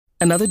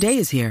Another day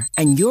is here,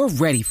 and you're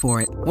ready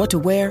for it. What to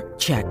wear?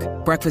 Check.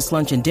 Breakfast,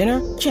 lunch, and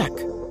dinner? Check.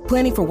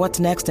 Planning for what's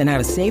next and how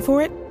to save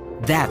for it?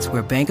 That's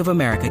where Bank of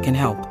America can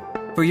help.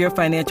 For your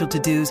financial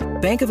to-dos,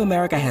 Bank of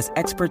America has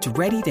experts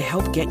ready to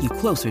help get you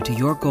closer to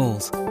your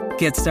goals.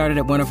 Get started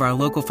at one of our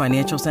local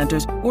financial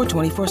centers or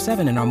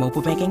 24/7 in our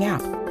mobile banking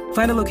app.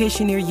 Find a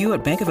location near you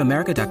at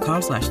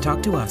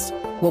bankofamerica.com/talktous.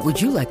 What would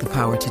you like the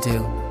power to do?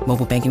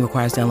 Mobile banking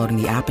requires downloading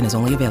the app and is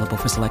only available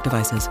for select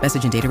devices.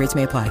 Message and data rates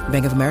may apply.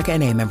 Bank of America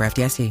N.A., member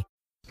FDIC.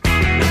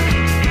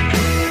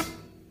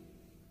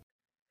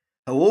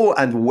 Hello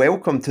and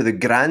welcome to the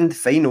grand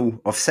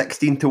final of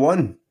 16 to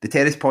 1, the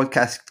Terrace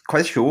Podcast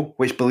quiz show,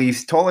 which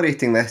believes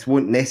tolerating this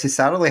won't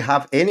necessarily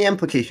have any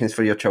implications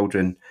for your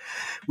children.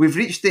 We've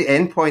reached the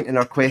end point in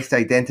our quest to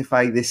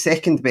identify the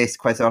second best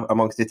quizzer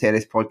amongst the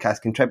Terrace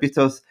Podcast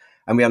contributors,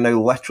 and we are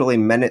now literally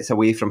minutes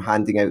away from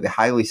handing out the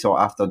highly sought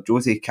after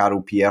Jose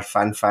Carol Pierre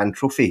Fan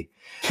Trophy.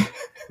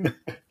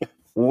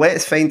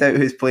 Let's find out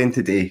who's playing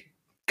today.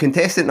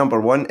 Contestant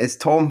number 1 is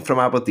Tom from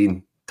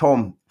Aberdeen.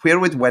 Tom, where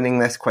would winning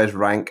this quiz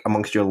rank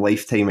amongst your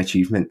lifetime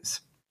achievements?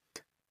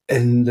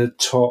 In the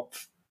top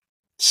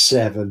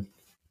 7.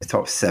 The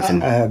top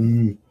 7.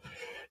 I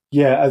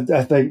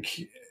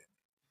think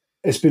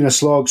it's been a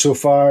slog so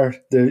far.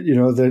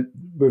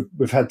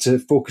 We've had to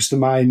focus the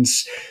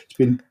minds. It's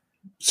been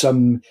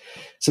some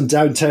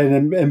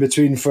downtime in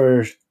between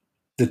for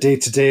the day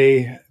to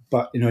day,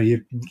 but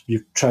you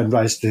try and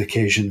rise to the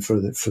occasion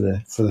for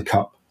the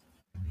cup.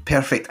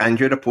 Perfect. And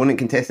your opponent,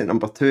 contestant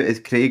number 2, is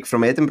Craig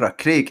from Edinburgh.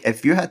 Craig,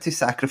 if you had to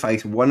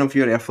sacrifice one of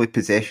your earthly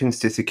possessions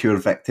to secure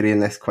victory in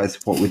this quiz,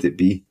 what would it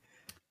be?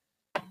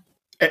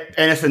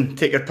 Anything.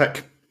 Take your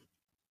pick.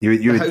 You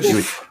would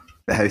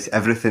the house,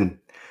 everything.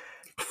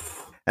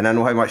 And I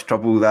know how much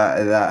trouble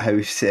that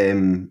house,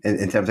 in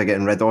terms of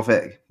getting rid of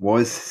it,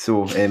 was.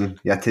 So you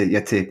had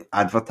to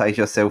advertise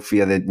yourself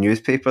via the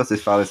newspapers,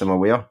 as far as I'm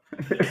aware.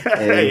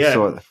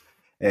 So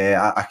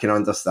I can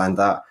understand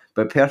that.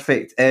 But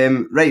perfect.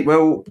 Right,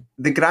 well,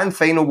 the grand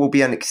final will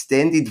be an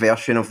extended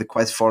version of the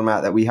quiz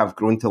format that we have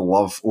grown to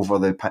love over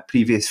the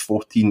previous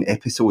 14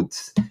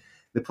 episodes.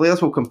 The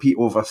players will compete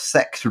over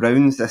 6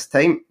 rounds this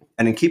time,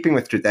 and in keeping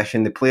with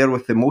tradition, the player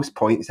with the most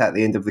points at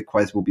the end of the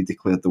quiz will be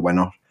declared the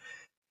winner.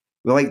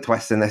 We like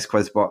twists in this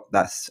quiz, but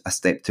that's a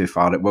step too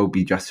far. It will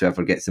be just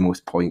whoever gets the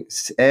most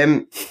points.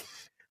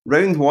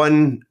 Round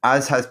 1,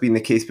 as has been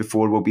the case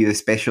before, will be the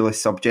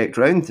specialist subject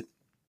round.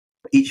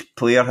 Each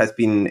player has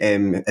been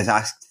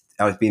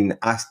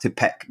asked to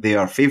pick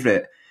their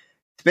favourite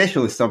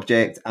specialist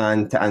subject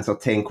and to answer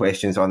 10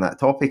 questions on that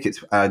topic.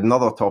 It's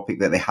another topic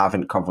that they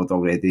haven't covered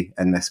already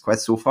in this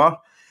quiz so far.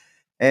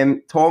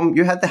 Tom,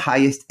 you had the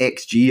highest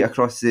XG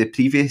across the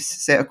previous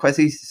set of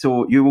quizzes,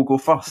 so you will go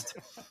first.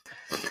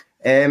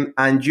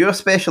 And your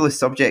specialist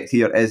subject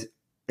here is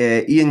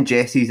Ian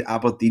Jesse's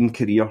Aberdeen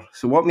career.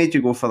 So what made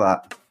you go for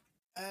that?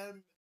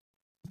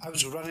 I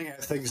was running out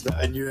of things that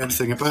I knew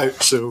anything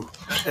about, so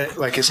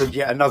like I said,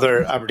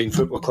 another Aberdeen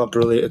Football Club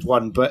related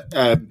one. But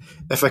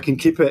if I can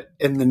keep it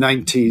in the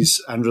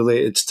 90s and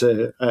related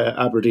to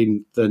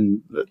Aberdeen,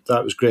 then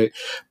that was great.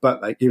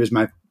 But like he was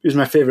my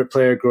favourite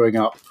player growing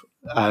up.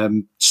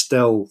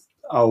 Still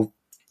the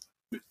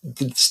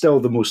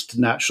most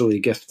naturally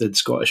gifted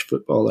Scottish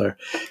footballer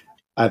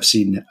I've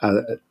seen,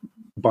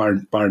 bar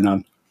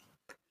none.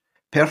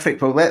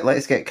 Perfect. Well,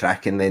 let's get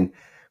cracking then.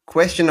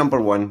 Question number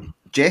 1.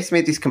 Jess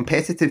made his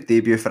competitive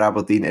debut for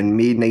Aberdeen in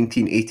May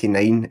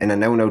 1989 in a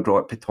 0-0 draw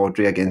at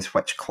Pittodrie against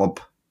which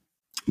club?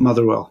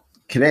 Motherwell.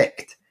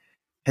 Correct.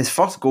 His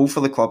first goal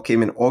for the club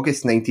came in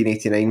August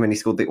 1989 when he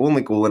scored the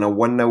only goal in a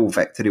 1-0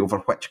 victory over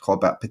which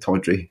club at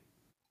Pittodrie?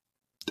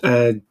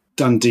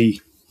 Dundee.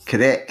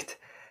 Correct.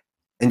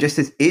 In just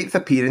his 8th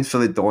appearance for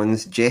the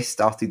Dons, Jess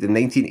started the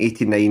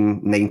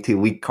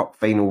 1989-90 League Cup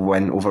final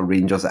win over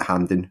Rangers at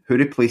Hampden. Who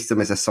replaced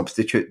him as a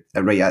substitute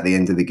right at the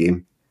end of the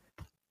game?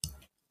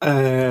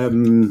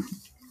 Brian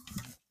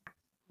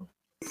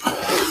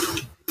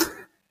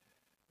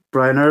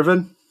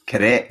Irvine.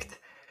 Correct.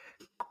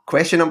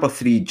 Question number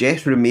 3.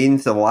 Jess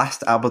remains the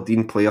last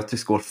Aberdeen player to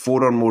score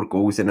 4 or more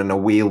goals in an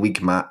away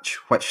league match.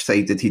 Which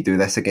side did he do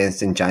this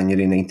against in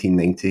January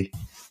 1990?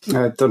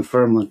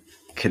 Dunfermline.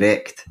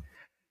 Correct.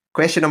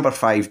 Question number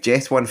 5.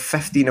 Jess won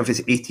 15 of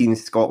his 18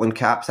 Scotland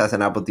caps as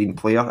an Aberdeen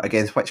player.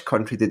 Against which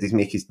country did he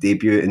make his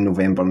debut in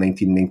November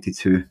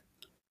 1992?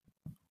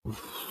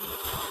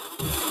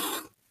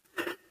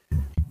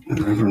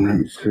 November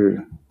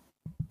 92.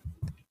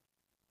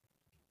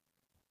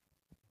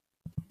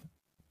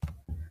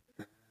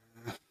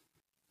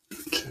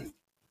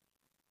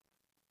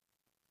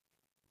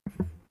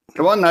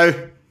 Come on now.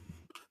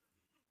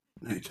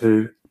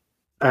 92.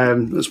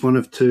 That's one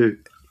of 2.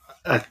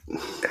 I'm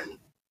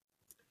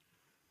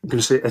going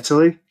to say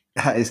Italy.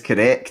 That is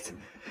correct.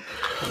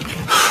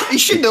 You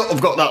should not have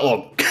got that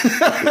long.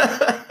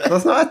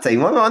 There's not a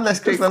time limit on this,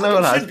 Craig. There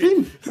never has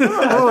been.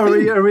 Are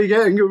we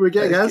getting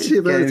antsy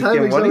about the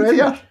timings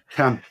already?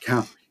 Can't.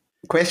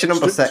 Question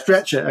number 6.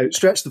 Stretch it out.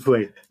 Stretch the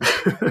plate.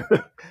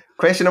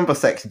 Question number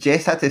 6.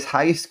 Jess had his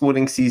highest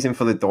scoring season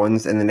for the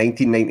Dons in the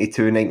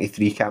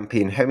 1992-93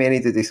 campaign. How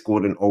many did he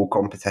score in all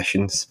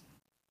competitions?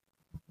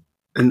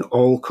 In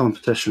all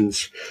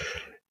competitions,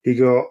 he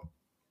got...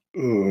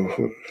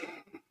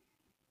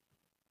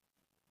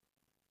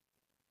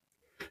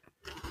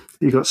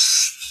 He got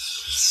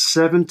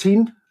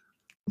 17?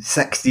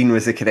 16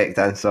 was the correct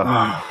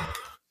answer.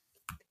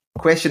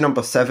 Question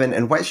number 7.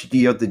 In which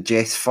year did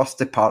Jess first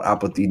depart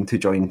Aberdeen to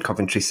join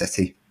Coventry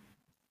City?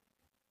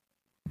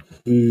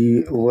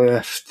 He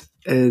left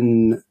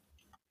in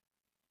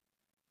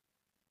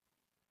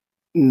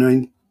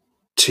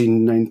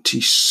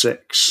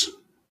 1996.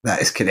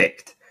 That is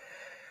correct.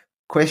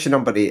 Question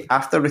number 8.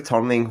 After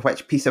returning,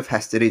 which piece of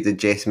history did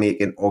Jess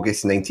make in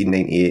August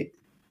 1998?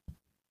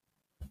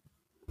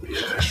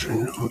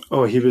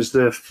 Oh, he was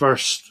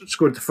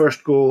scored the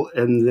first goal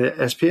in the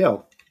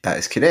SPL. That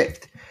is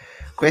correct.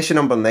 Question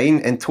number 9.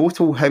 In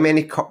total, how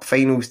many cup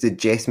finals did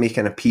Jess make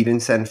an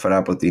appearance in for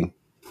Aberdeen?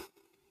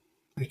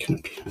 Make an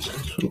appearance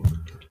in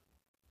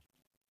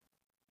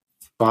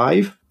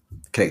 5?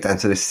 Correct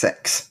answer is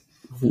 6.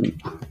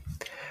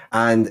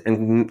 And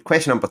in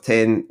question number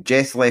 10,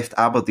 Jess left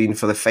Aberdeen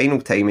for the final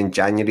time in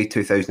January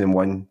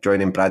 2001,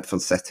 joining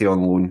Bradford City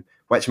on loan.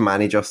 Which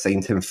manager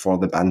signed him for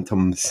the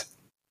Bantams?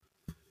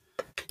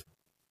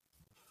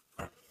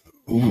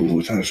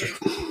 Ooh, that's...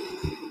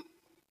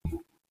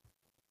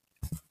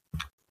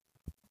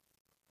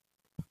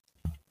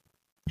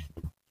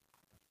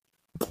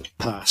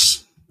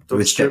 Pass.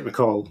 Don't Stuart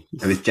McCall.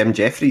 It was Jim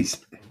Jeffries.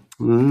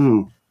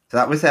 So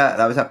that was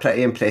a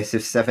pretty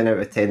impressive 7 out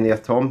of 10 there,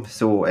 Tom.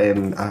 So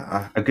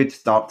a good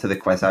start to the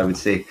quiz, I would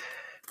say.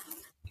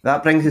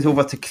 That brings us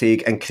over to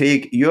Craig. And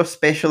Craig, your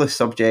specialist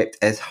subject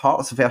is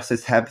Hearts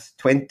versus Hibs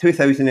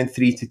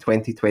 2003 to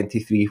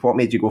 2023. What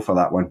made you go for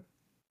that one?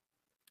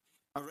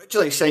 I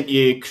originally sent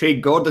you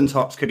Craig Gordon's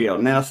Hearts career,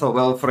 and then I thought,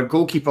 well, for a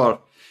goalkeeper,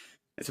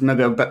 it's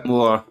maybe a bit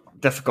more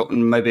difficult,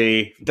 and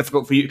maybe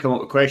difficult for you to come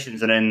up with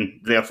questions, and then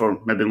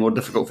therefore maybe more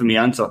difficult for me to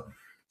answer.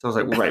 So I was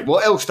like, well, right,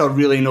 what else do I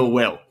really know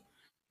well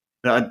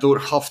that I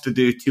don't have to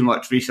do too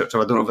much research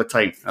or I don't have the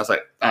time? I was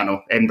like, I don't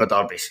know, Edinburgh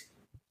derbies.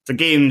 The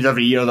games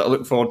every year that I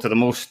look forward to the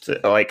most.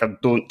 Like, I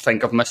don't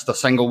think I've missed a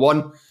single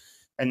one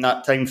in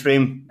that time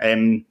frame.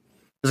 There's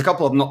a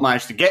couple I've not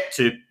managed to get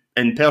to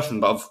in person,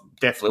 but I've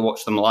definitely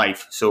watched them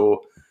live.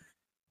 So,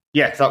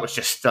 yeah,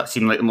 that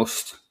seemed like the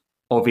most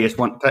obvious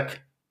one to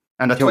pick.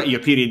 And a 20-year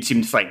period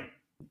seemed fine.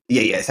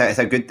 Yeah,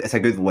 it's a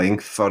good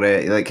length for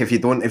it. Like if you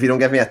don't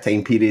give me a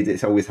time period,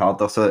 it's always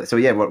harder. So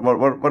yeah,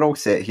 we're all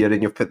set here,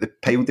 and you've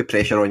piled the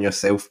pressure on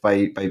yourself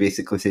by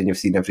basically saying you've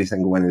seen every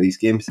single one of these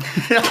games.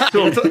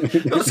 Don't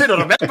say I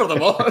remember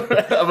them all.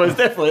 I was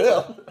definitely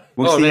there.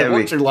 We'll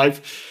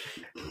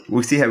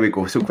see how we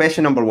go. So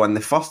question number 1,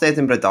 the first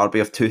Edinburgh derby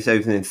of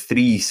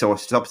 2003 saw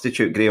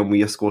substitute Graham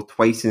Weir score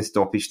twice in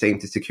stoppage time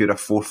to secure a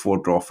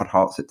 4-4 draw for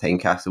Hearts at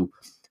Tynecastle.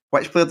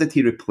 Which player did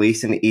he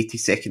replace in the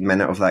 82nd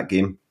minute of that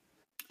game?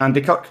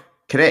 Andy Kirk.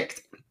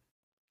 Correct.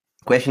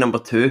 Question number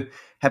 2.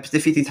 Hibs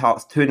defeated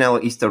Hearts 2-0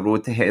 at Easter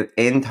Road to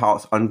end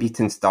Hearts'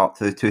 unbeaten start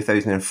to the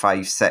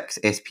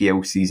 2005-06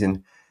 SPL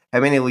season.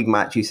 How many league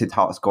matches had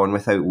Hearts gone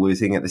without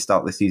losing at the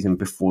start of the season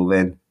before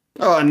then?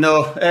 Oh,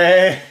 no.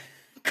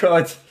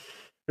 God.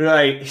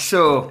 Right,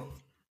 so...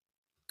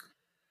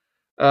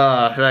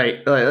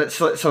 Right, let's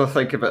have a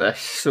think about this.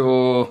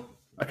 So,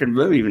 I can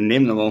really even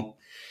name them all.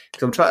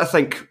 So I'm trying to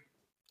think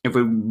if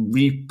we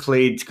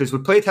replayed... Because we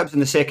played Hibs on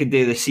the second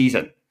day of the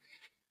season.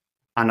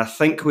 And I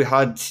think we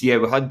had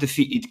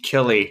defeated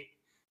Killie,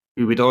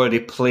 who we'd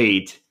already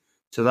played.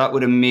 So that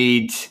would have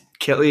made...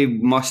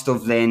 Killie must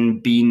have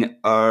then been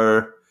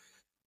our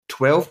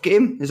 12th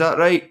game, is that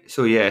right?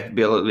 So yeah,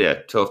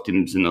 12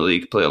 teams in the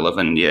league, play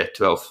 11,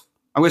 12.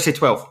 I'm going to say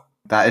 12.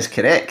 That is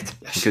correct.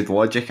 Yes. Good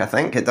logic, I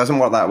think. It doesn't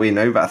work that way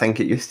now, but I think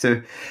it used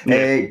to.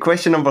 Yeah.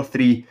 Question number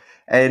 3.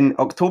 In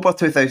October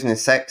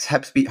 2006,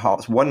 Hibs beat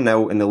Hearts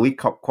 1-0 in the League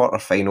Cup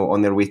quarter-final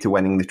on their way to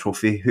winning the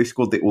trophy. Who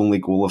scored the only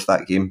goal of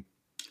that game?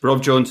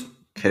 Rob Jones.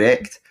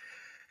 Correct.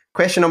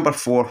 Question number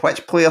 4.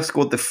 Which player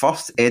scored the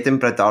first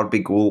Edinburgh Derby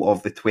goal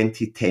of the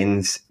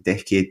 2010s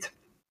decade?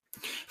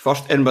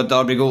 First Edinburgh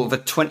Derby goal of the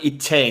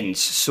 2010s.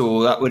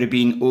 So that would have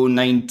been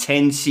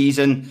 09-10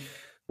 season,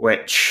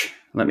 which...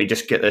 Let me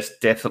just get this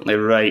definitely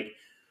right.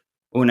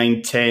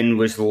 09-10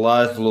 was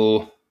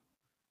Laszlo.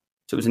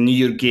 So it was a New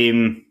Year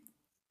game. It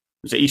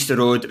was at Easter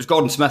Road. It was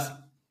Gordon Smith.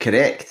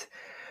 Correct.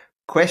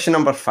 Question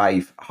number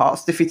 5.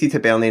 Hearts defeated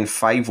Hibernian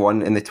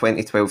 5-1 in the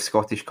 2012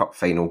 Scottish Cup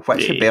final.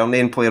 Which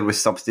Hibernian player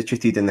was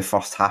substituted in the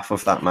first half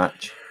of that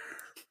match?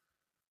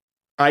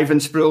 Ivan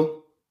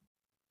Sproul.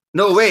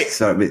 No, wait.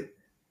 Sorry, wait.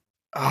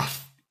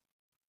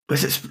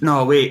 Was it...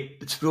 No,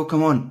 wait. Did Sproul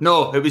come on?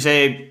 No, it was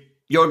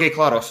Jorge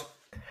Claros.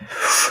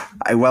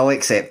 I will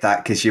accept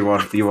that because you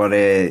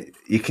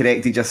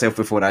corrected yourself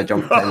before I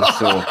jumped in.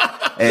 So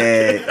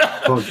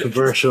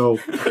controversial.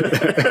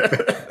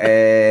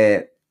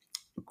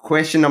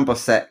 Question number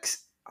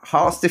 6.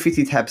 Hearts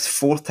defeated Hibs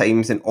 4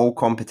 times in all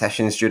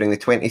competitions during the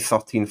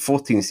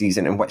 2013-14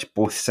 season, in which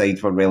both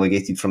sides were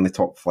relegated from the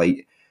top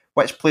flight.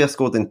 Which player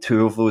scored in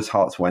 2 of those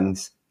Hearts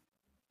wins?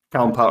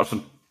 Callum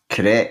Patterson.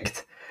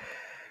 Correct.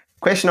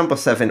 Question number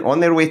 7. On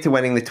their way to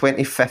winning the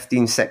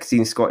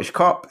 2015-16 Scottish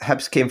Cup,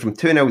 Hibs came from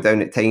 2-0 down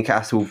at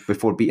Tynecastle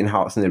before beating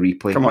Hearts in the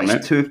replay.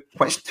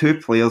 Which two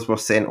players were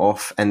sent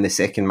off in the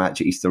second match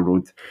at Easter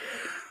Road?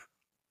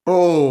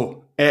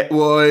 Oh, it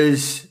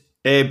was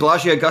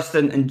Blasi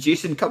Augustin and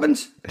Jason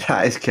Cummins.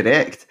 That is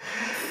correct.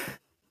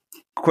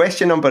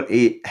 Question number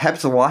 8.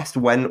 Hibs' last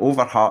win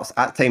over Hearts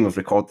at time of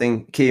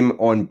recording came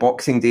on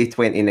Boxing Day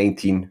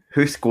 2019.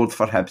 Who scored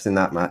for Hibs in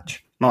that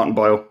match? Martin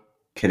Boyle.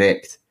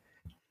 Correct.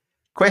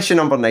 Question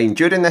number 9.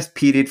 During this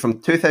period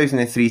from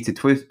 2003 to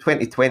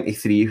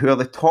 2023, who are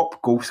the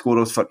top goal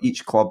scorers for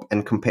each club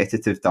in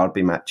competitive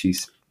derby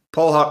matches?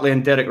 Paul Hartley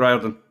and Derek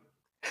Riordan.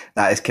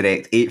 That is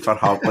correct. 8 for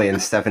Hartley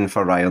and 7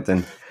 for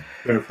Riordan.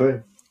 Fair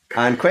play.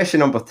 And question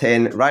number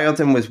 10.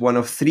 Riordan was one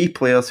of 3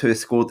 players who has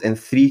scored in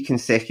 3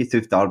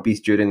 consecutive derbies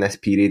during this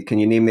period. Can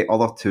you name the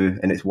other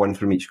 2? And it's 1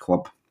 from each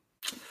club.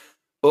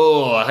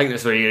 Oh, I think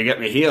that's where you're going to get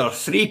me here.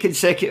 3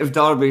 consecutive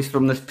derbies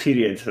from this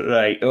period.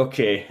 Right,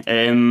 okay.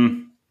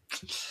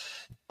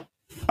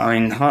 I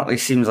mean, Hartley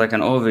seems like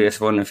an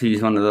obvious one if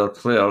he's one of their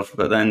players,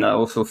 but then that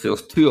also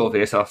feels too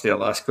obvious after your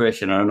last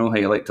question, and I know how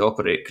you like to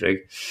operate,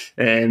 Craig.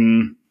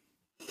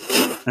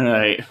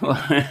 Right,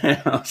 what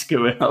else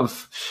could we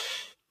have?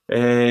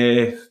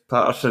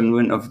 Patterson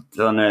wouldn't have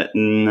done it,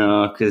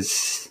 no,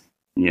 because,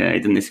 he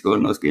didn't score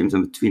in those games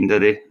in between,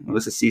 did he? It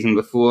was the season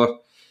before.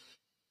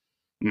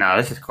 Nah,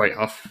 this is quite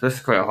tough. This is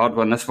quite a hard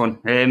one, this one.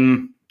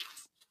 I'm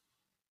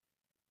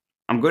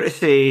going to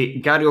say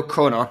Gary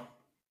O'Connor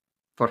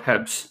for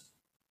Hibs.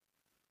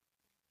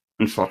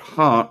 And for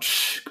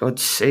Hearts,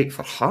 God's sake,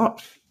 for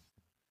Hearts.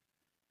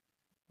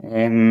 Does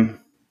anyone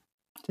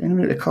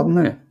at the club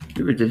now?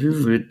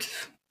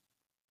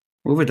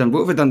 What have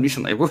we done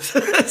recently?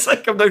 It's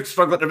like I'm now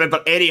struggling to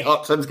remember any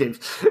Hearts Hibs games.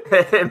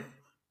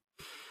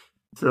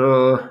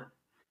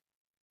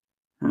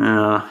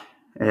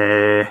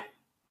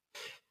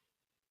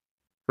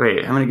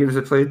 Wait, how many games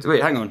have we played?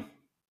 Wait, hang on.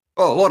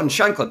 Oh, Lawrence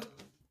Shankland.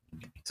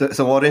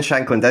 So Lawrence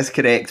Shankland is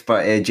correct,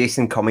 but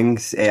Jason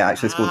Cummings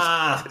actually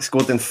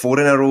scored in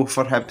 4 in a row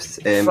for Hibs.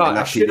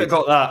 I should have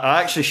got that.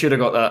 I actually should have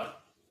got that.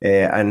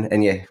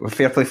 And yeah,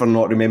 fair play for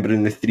not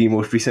remembering the 3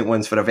 most recent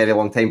ones for a very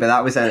long time. But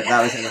that was an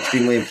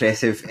extremely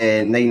impressive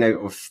 9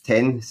 out of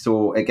 10.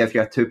 So it gives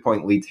you a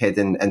 2-point lead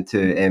heading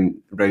into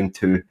round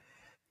 2.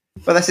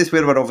 But this is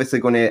where we're obviously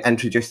going to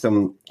introduce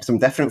some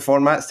different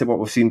formats to what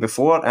we've seen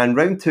before. And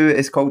round 2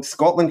 is called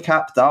Scotland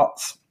Cap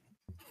Darts.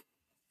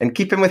 In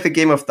keeping with the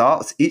game of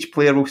darts, each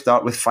player will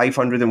start with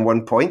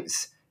 501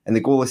 points, and the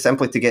goal is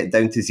simply to get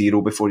down to 0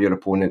 before your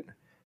opponent.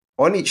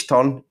 On each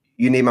turn,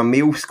 you name a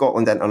male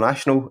Scotland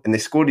international, and the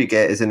score you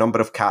get is the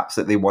number of caps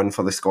that they won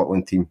for the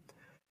Scotland team.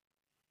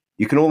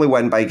 You can only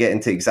win by getting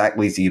to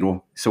exactly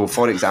 0. So,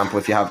 for example,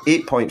 if you have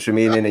 8 points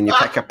remaining and you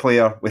pick a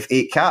player with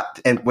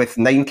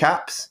 9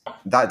 caps,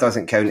 that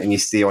doesn't count, and you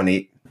stay on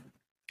 8.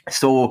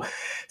 So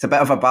it's a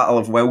bit of a battle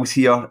of wills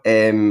here.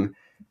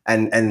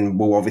 And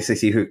we'll obviously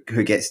see who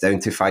gets down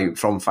to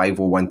from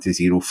 501 to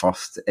 0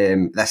 first.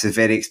 This is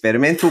very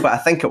experimental, but I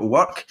think it will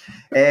work.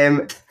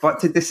 But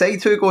to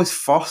decide who goes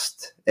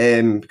first,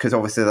 because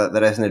obviously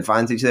there is an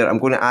advantage there, I'm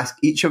going to ask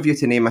each of you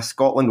to name a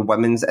Scotland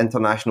women's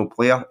international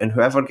player, and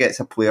whoever gets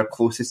a player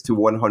closest to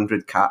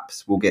 100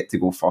 caps will get to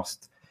go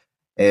first.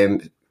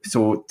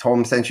 So,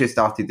 Tom, since you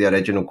started the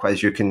original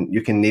quiz, you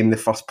can name the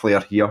first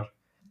player here.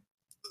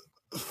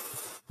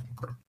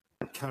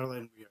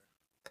 Caroline Weir.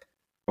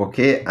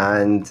 Okay,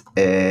 and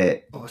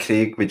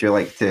Craig, would you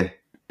like to?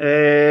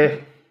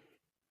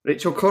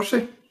 Rachel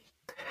Corsie.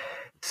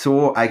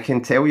 So I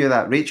can tell you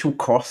that Rachel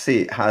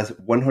Corsie has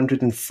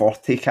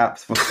 140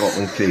 caps for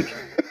Scotland, Craig.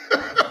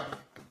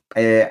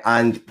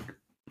 And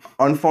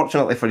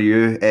unfortunately for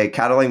you,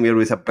 Caroline Weir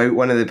was about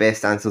one of the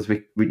best answers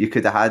you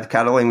could have had.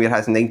 Caroline Weir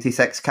has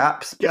 96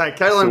 caps. Yeah,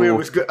 Caroline Weir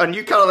was good. I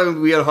knew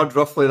Caroline Weir had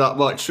roughly that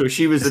much, so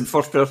she was the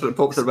first person that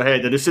popped in my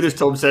head. And as soon as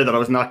Tom said that, I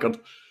was knackered.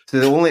 So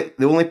the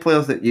only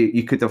players that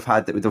you could have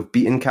had that would have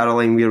beaten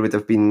Caroline Weir would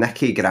have been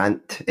Nikki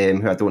Grant,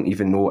 who I don't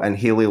even know, and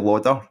Hayley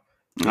Lauder.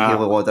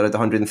 Hayley Lauder had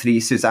 103.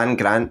 Suzanne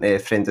Grant,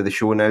 friend of the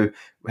show now,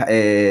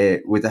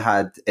 would have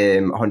had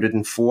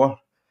 104.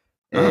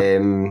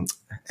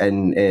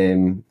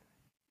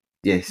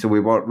 So we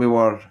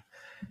were.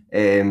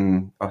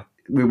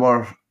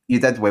 You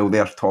did well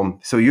there, Tom.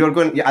 So you're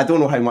going. I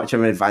don't know how much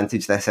of an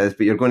advantage this is,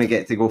 but you're going to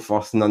get to go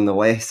first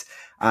nonetheless.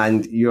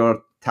 And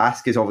your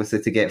task is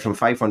obviously to get from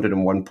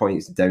 501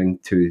 points down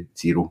to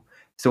 0.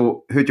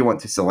 So who do you want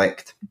to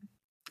select?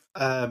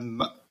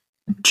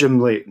 Jim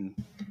Leighton.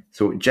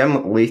 So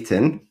Jim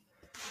Leighton,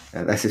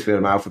 this is where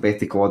my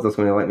alphabetical order is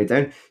going to let me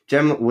down.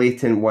 Jim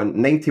Leighton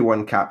won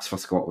 91 caps for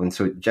Scotland.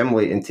 So Jim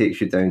Leighton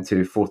takes you down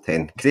to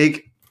 410.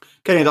 Craig?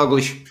 Kenny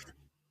Dalglish.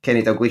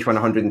 Kenny Dalglish won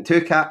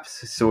 102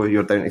 caps, so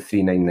you're down to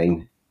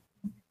 399.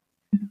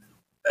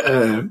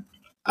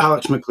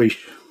 Alex McLeish.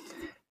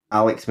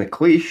 Alex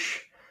McLeish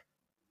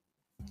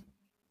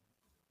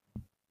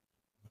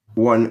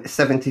won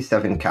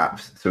 77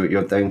 caps, so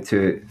you're down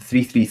to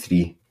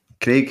 333.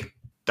 Craig?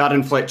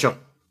 Darren Fletcher.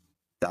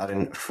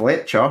 Darren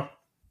Fletcher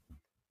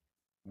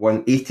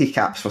won 80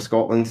 caps for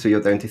Scotland, so you're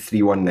down to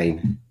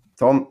 319.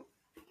 Tom?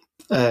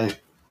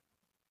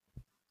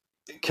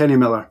 Kenny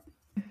Miller.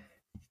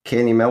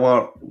 Kenny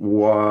Miller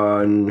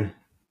won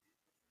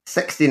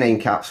 69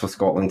 caps for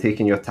Scotland,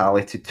 taking your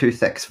tally to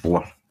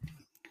 264.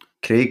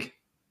 Craig?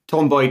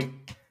 Tom Boyd.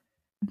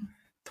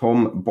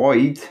 Tom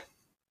Boyd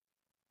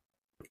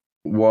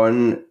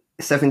won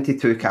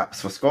 72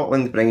 caps for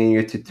Scotland, bringing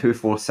you to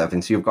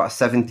 247. So you've got a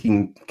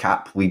 17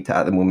 cap lead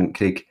at the moment,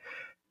 Craig.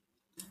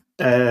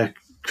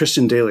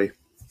 Christian Daly.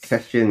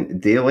 Christian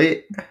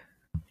Daly.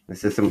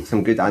 This is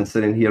some good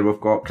answering here. We've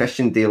got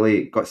Christian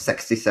Daly got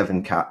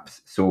 67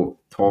 caps. So,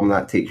 Tom,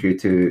 that takes you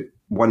to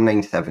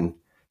 197.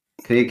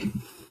 Craig?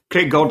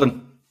 Craig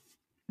Gordon.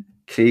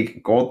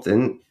 Craig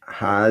Gordon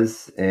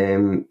has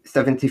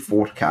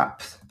 74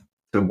 caps.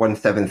 So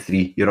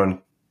 173. You're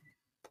on.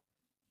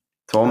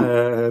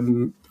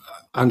 Tom?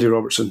 Andy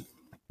Robertson.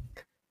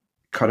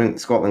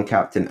 Current Scotland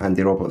captain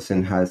Andy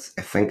Robertson has,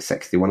 I think,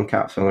 61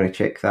 caps. So I'm going to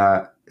check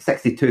that.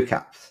 62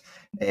 caps.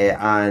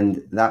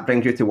 And that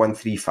brings you to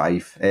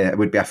 135. It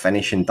would be a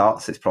finish in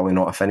darts. It's probably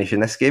not a finish in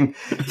this game.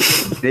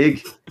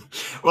 Craig?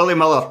 Willie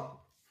Miller.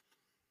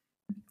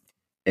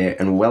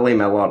 And Willie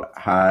Miller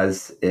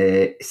has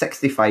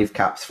 65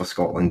 caps for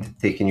Scotland,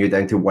 taking you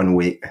down to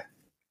 108.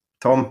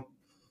 Tom?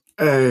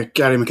 Gary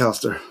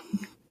McAllister.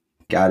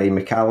 Gary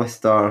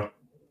McAllister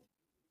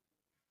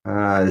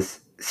has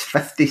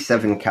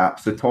 57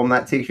 caps. So, Tom,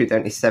 that takes you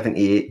down to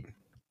 78.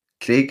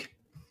 Craig?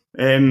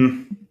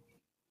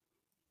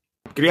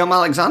 Graham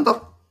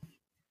Alexander.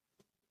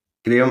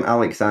 Graham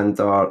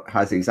Alexander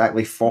has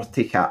exactly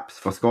 40 caps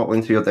for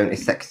Scotland, so you're down to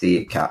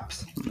 68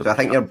 caps. So I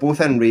think you're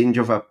both in range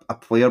of a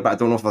player, but I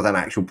don't know if there's an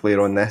actual player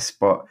on this,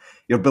 but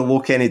you're below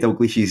Kenny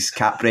Dalglish's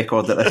cap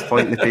record at this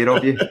point, the pair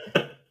of you.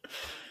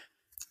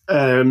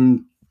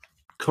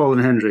 Colin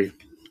Hendry.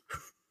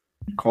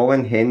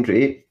 Colin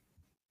Hendry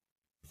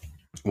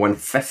won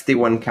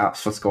 51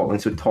 caps for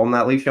Scotland, so Tom,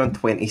 that leaves you on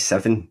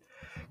 27.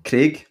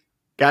 Craig?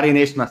 Gary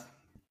Naismith.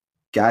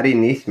 Gary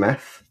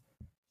Naismith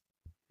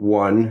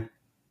won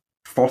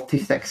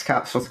 46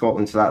 caps for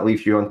Scotland, so that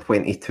leaves you on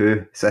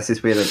 22. So this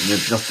is where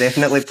there's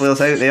definitely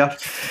players out there.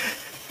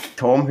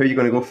 Tom, who are you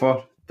going to go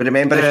for? But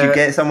remember, if you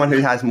get someone who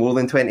has more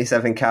than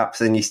 27 caps,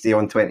 then you stay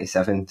on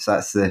 27. So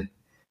that's the...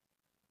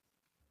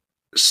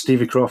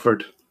 Stevie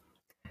Crawford.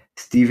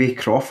 Stevie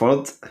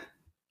Crawford,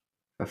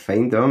 I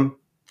find him,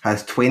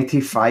 has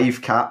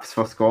 25 caps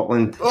for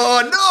Scotland.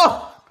 Oh,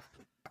 no!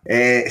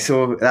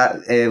 So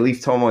that leaves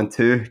Tom on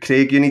 2.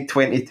 Craig, you need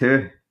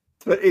 22.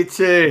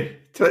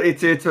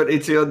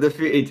 22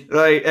 undefeated.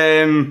 Right,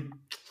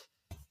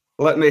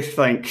 let me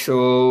think.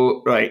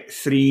 So, right,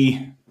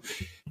 3,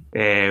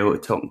 we're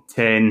talking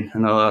 10,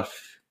 another.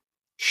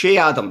 Shea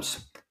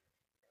Adams.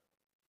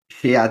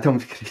 Shea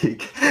Adams,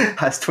 Craig,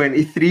 has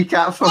 23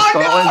 caps for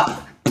Scotland.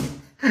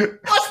 No!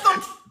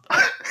 Bastard!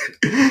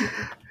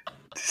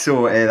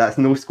 So that's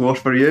no score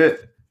for you.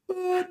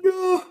 Oh,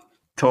 no.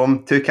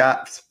 Tom, 2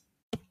 caps.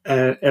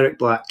 Eric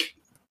Black.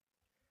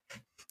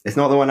 It's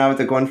not the one I would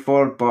have gone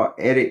for, but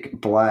Eric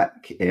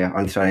Black,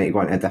 I'm trying to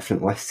go into a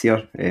different list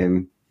here,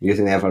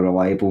 using the ever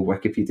reliable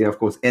Wikipedia, of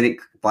course. Eric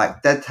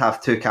Black did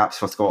have 2 caps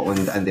for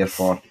Scotland, and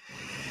therefore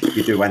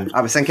you do win.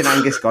 I was thinking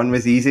Angus Gunn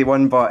was the easy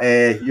one, but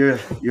your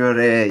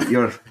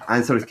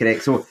answer is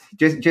correct. So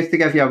just to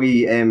give you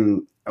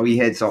a wee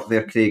heads up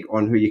there, Craig,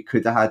 on who you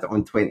could have had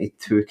on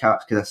 22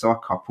 caps, because I saw a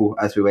couple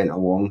as we went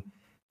along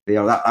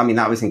there.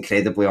 That was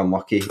incredibly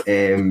unlucky.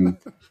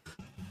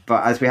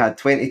 But as we had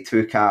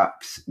 22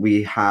 caps,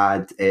 we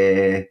had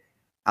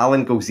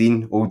Alan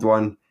Gilzine, old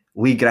one.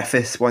 Lee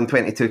Griffiths won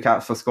 22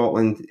 caps for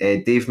Scotland.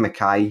 Dave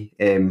Mackay,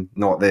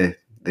 not the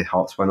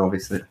Hearts one,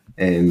 obviously.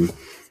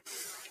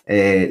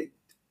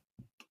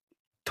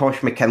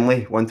 Tosh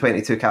McKinley won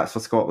 22 caps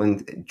for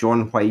Scotland.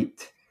 John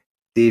White,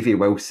 Davy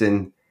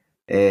Wilson,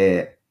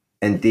 and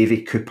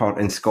Davy Cooper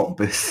and Scott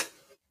Booth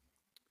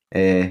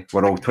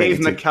were all 22.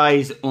 Dave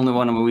Mackay's the only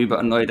one I'm a wee bit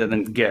annoyed I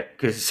didn't get,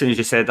 because as soon as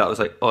you said that, I was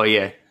like, oh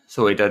yeah.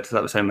 So he did.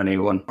 That was how many he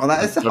won. Oh,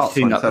 that is the Hearts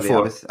one.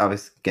 Sorry, I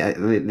was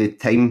getting the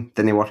time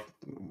didn't work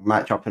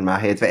match up in my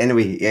head. But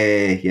anyway,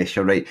 yes,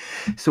 you're right.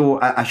 So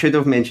I should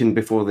have mentioned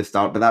before the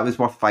start, but that was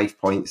worth 5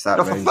 points that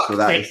round. So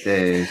that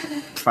is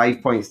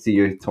 5 points to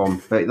you, Tom.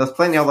 But there's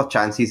plenty of other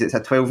chances. It's a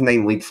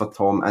 12-9 lead for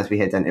Tom as we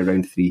head into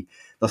round 3.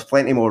 There's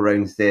plenty more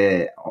rounds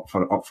up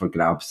for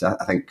grabs.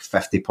 I think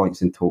 50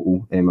 points in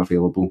total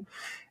available.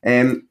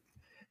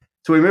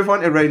 So we move on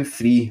to round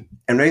 3.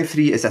 And round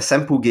 3 is a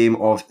simple game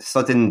of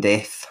sudden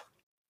death.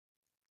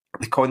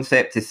 The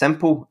concept is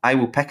simple. I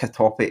will pick a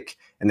topic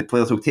and the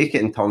players will take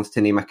it in turns to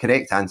name a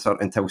correct answer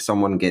until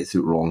someone gets it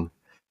wrong.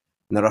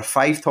 And there are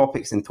 5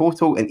 topics in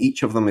total, and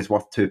each of them is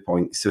worth 2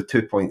 points. So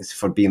 2 points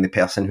for being the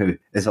person who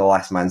is the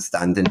last man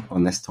standing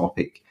on this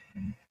topic.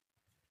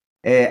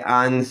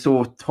 And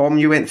so, Tom,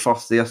 you went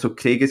first there. So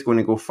Craig is going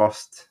to go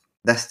first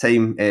this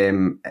time.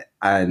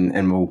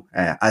 And we'll,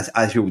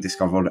 as you'll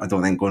discover, I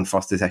don't think going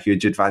first is a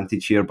huge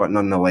advantage here, but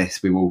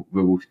nonetheless,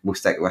 we'll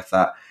stick with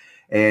that.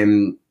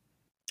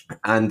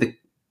 And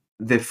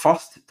the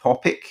first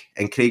topic,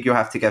 and Craig, you'll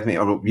have to give me,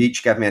 or we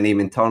each give me a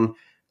name in turn.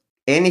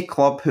 Any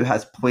club who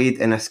has played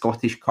in a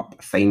Scottish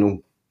Cup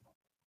final.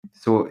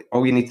 So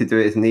all you need to do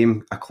is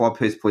name a club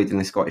who's played in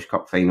the Scottish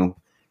Cup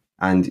final,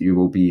 and you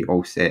will be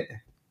all set.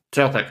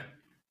 Celtic.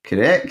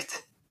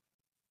 Correct.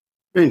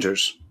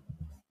 Rangers.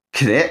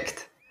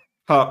 Correct.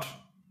 Hearts.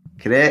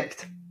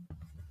 Correct.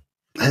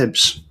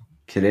 Hibs.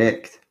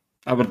 Correct.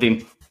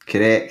 Aberdeen.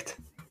 Correct.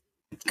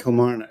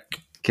 Kilmarnock.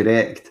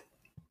 Correct.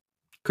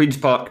 Queen's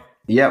Park.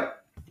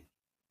 Yep.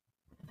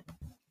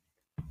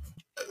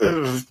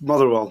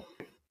 Motherwell.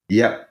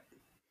 Yep.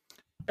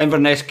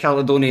 Inverness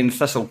Caledonian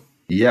Thistle.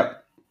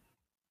 Yep.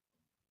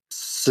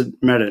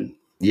 St Mirren.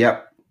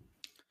 Yep.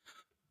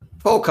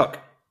 Falkirk.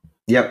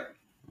 Yep.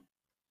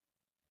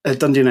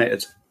 Dundee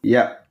United.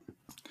 Yep.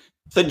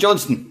 St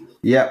Johnstone.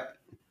 Yep.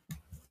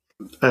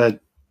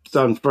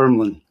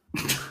 Dunfermline.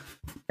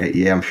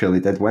 Yeah, I'm sure they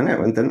did win it,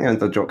 didn't they?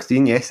 Under Jock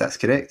Stein. Yes, that's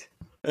correct.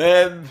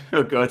 Oh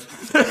God.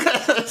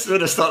 That's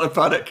when I started to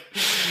panic.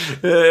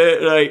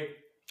 Right.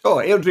 Oh,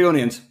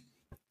 Airdrieonians.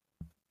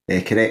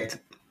 Correct.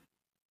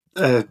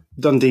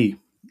 Dundee.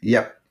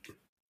 Yep.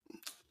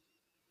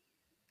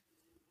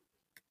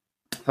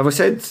 Have we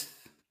said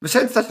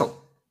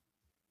Thistle?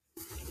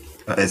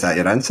 Is that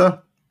your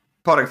answer?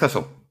 Partick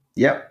Thistle.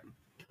 Yep.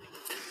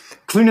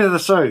 Queen of the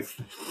South.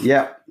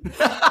 Yep.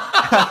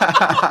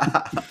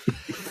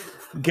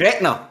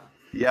 Gretna.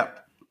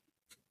 Yep.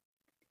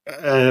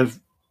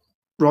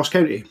 Ross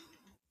County.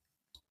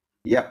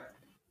 Yep.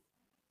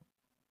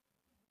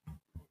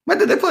 When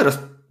did they play us?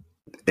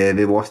 They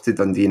lost to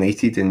Dundee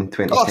United in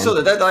 2010. Oh, so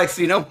they did,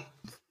 3-0.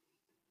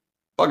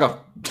 Bugger.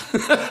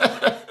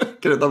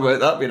 Could have done without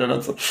that being an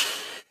answer.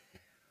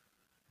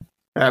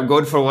 I'm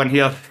going for one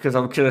here because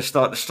I'm kind of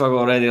starting to struggle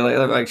already.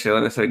 Let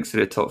me think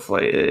through the top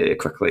flight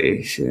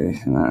quickly.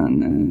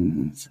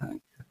 Can't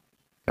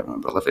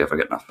remember if we ever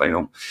get in a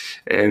final.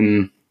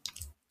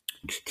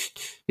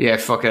 Yeah,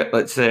 fuck it.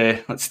 Let's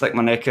stick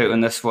my neck out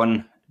on this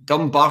one.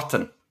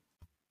 Dumbarton.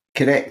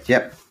 Correct,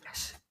 yep.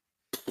 Yes.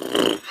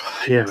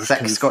 Yeah.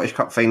 6 Scottish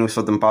Cup finals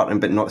for Dumbarton,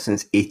 but not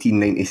since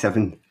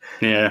 1897.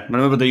 Yeah, I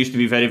remember they used to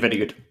be very, very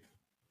good.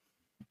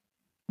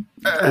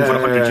 Over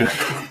 100 years.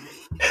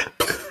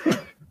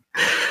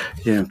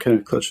 Yeah, I'm kind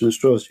of clutching the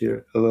straws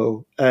here a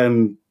little.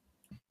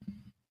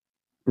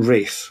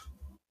 Race.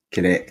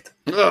 Correct.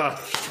 Ugh.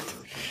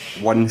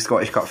 1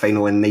 Scottish Cup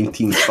final in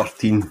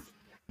 1913.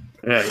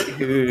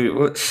 Right,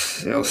 what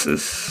else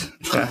is...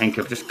 I can't think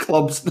of just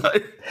clubs now.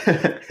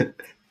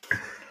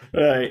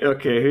 Right,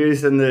 okay,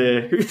 who's in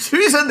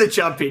the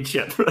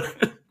championship?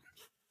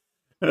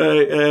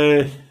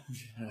 Right,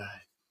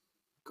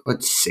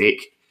 God's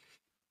sake.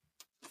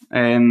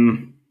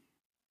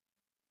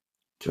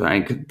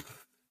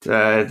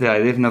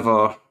 They've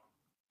never...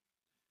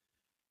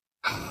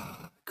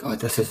 God,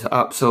 this is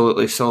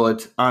absolutely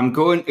solid. I'm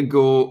going to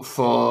go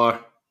for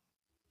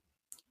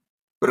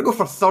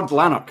Third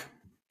Lanark.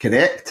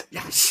 Correct.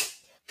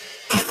 Yes.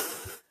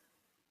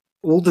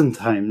 Olden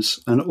Times,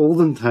 an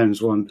Olden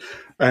Times one.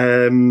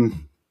 Who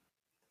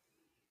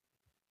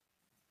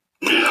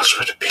else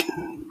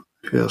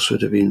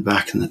would have been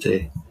back in the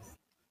day?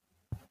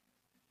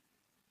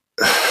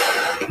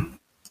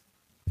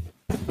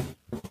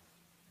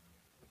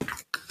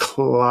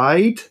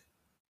 Clyde?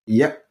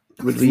 Yep.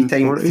 Three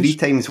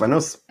times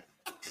winners.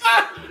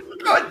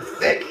 God's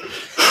sake.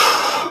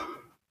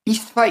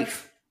 East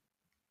Fife.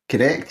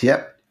 Correct,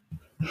 yep.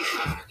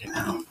 Fucking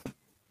hell.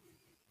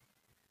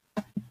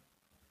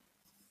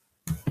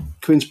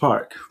 Queen's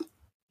Park.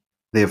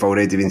 They've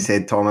already been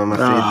said, Tom, I'm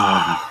afraid.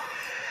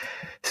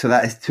 So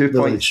that is 2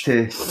 points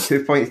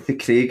to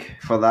Craig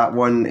for that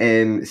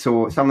one.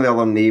 So some of the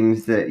other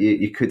names that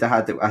you could have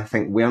had that I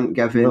think weren't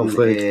given.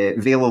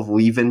 Vale of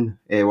Leven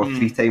were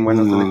 3-time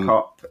winners in the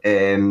Cup.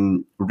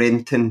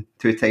 Renton,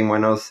 2-time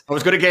winners. I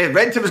was going to guess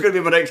Renton was going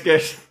to be my next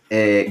guess.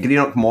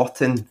 Greenock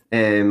Morton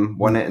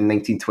won it in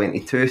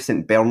 1922.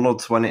 St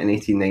Bernard's won it in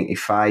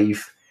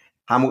 1895.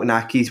 Hamilton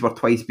Accies were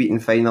twice beaten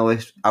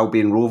finalists.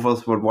 Albion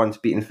Rovers were once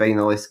beaten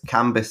finalists.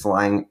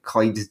 Cambuslang,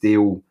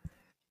 Clydesdale,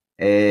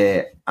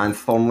 and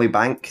Thornley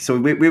Bank. So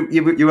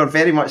you were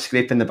very much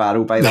scraping the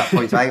barrel by that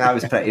point. So I think that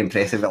was pretty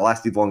impressive. It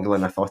lasted longer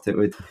than I thought it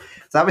would. So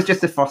that was just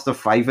the first of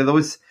 5 of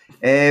those.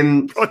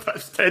 God,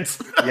 that's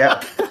tense.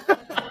 Yeah.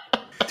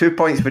 2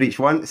 points for each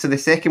one. So the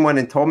second one,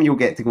 and Tom, you'll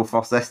get to go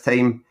first this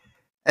time,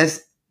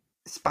 is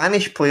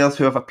Spanish players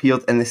who have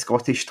appeared in the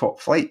Scottish top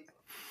flight.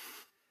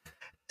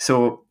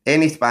 So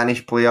any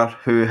Spanish player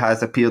who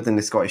has appeared in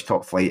the Scottish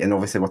top flight, and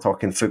obviously we're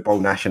talking football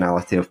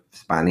nationality of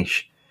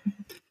Spanish.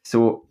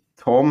 So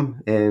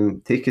Tom,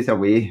 take us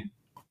away.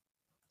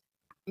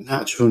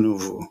 Nacho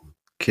Novo.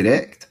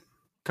 Correct.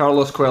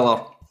 Carlos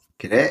Cuellar.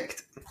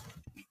 Correct.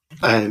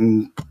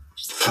 I'm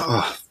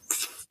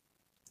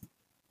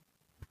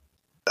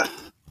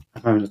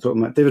having a thought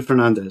about David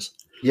Fernandez.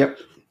 Yep.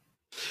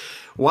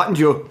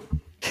 Wattenjo.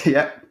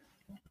 Yep.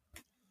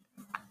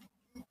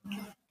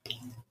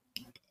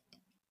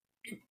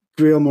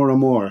 Grail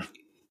Moramore.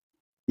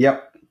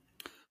 Yep.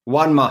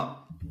 Wanma.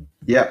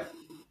 Yep.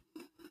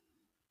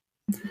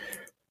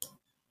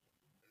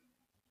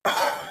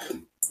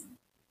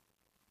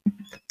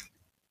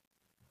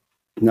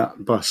 Nah,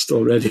 bust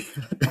already.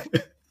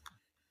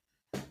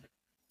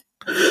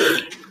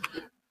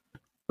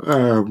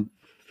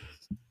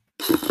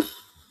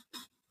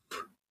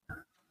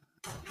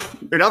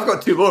 I've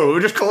got two more. We'll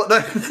just call it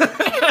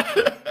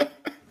that.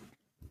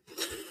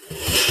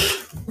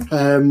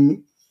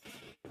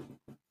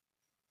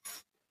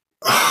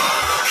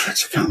 I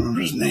can't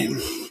remember his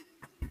name.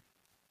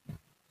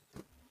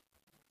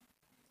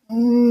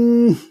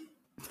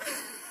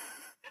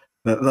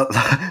 There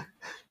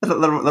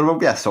will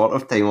be a sort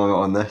of time limit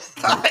on this.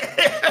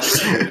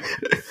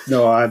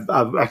 No,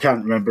 I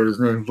can't remember his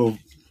name. We'll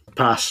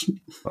pass.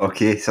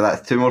 Okay, so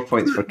that's 2 more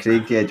points for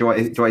Craig. Yeah, do you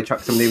want to chuck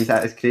some names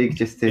at us, Craig?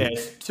 Just to...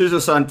 Yes. Suso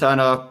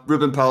Santana,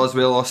 Ruben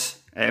Palazuelos,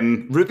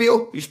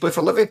 Rubio used to play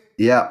for Livy.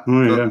 Yeah,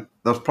 yeah.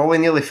 There's probably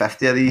nearly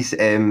 50 of these.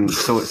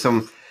 So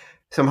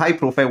some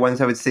high-profile ones,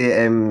 I would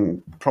say.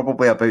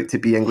 Probably about to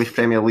be English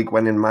Premier League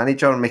winning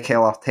manager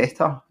Mikel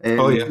Arteta.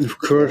 Of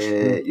course.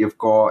 You've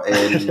got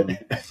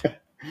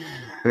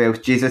who else?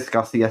 Jesus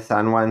Garcia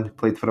San Juan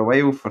played for a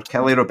while for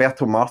Kelly.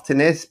 Roberto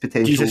Martinez,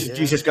 potential.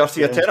 Jesus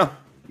Garcia Tena.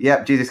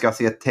 Yep, Jesus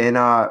Garcia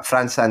Tena,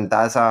 Fran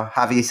Sandaza,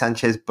 Javi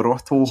Sanchez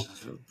Broto.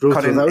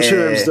 That was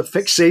who I was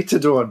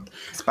fixated on.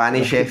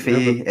 Spanish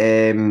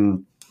FA.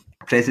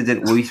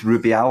 President Luis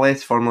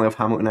Rubiales, formerly of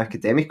Hamilton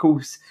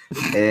Academicals.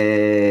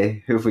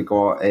 Who have we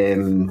got?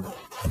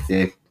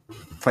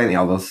 Plenty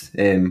others.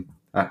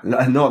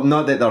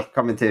 Not that they're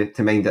coming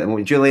to mind at the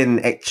moment. Julian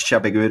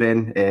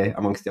Echechabaguren,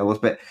 amongst the others.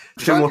 But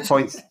 2 more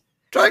points.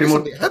 Sorry.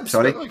 Hibs.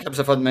 I don't think Hibs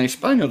have had many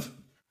Spaniards.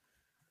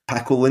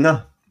 Paco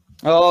Luna.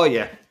 Oh,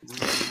 yeah.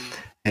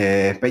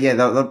 But yeah,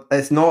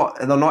 they're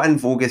not in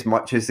vogue as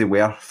much as they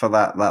were for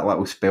that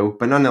little spell.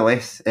 But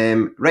nonetheless,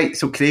 right.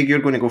 So Craig, you're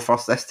going to go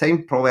first this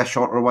time. Probably a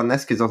shorter one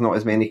this because there's not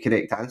as many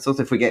correct answers.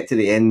 If we get to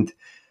the end,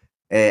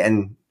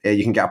 and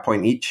you can get a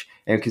point each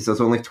because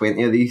there's only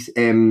 20 of these.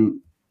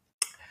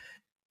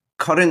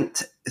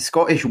 Current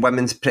Scottish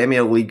Women's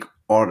Premier League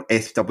or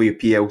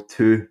SWPL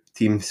 2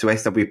 teams. So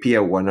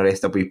SWPL 1 or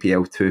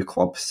SWPL 2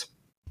 clubs.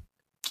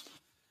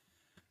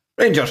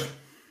 Rangers.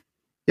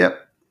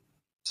 Yep.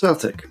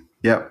 Celtic.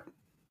 Yep.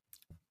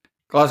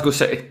 Glasgow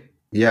City.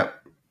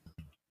 Yep.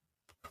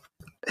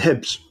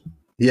 Hibs.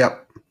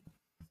 Yep.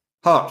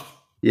 Hearts.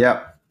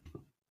 Yep.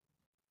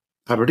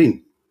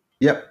 Aberdeen.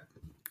 Yep.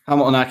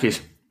 Hamilton Accies.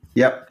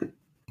 Yep.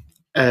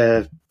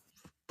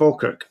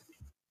 Falkirk.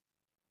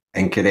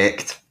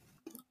 Incorrect.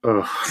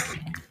 Oh.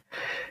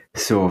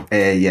 So,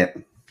 yeah.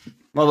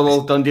 Motherwell,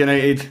 Dundee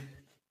United.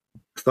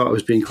 I thought I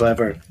was being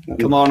clever.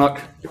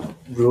 Kilmarnock.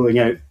 Ruling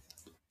out.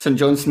 St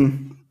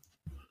Johnstone.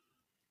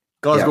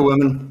 Glasgow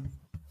Women.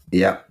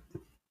 Yeah.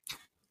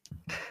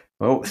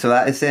 Well, so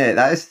that is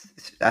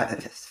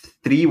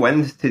 3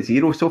 wins to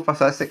 0 so far.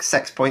 So that's like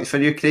 6 points for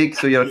you, Craig.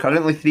 So you're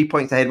currently 3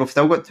 points ahead. We've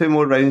still got 2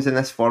 more rounds in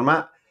this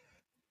format.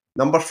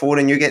 Number 4,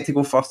 and you get to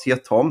go first here,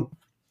 Tom.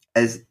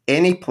 Is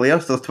any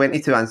player, so there's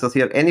 22 answers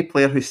here, any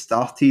player who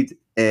started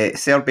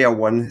Serbia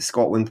 1,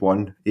 Scotland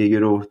 1, a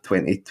Euro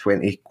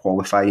 2020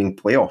 qualifying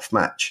playoff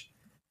match.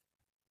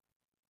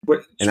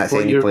 And that's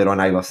any player on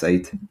either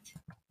side.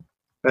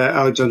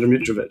 Alexander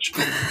Mitrovic.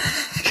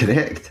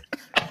 Correct.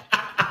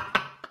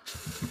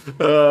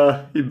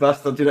 You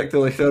bastard, you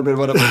actually Serbia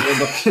one of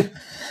my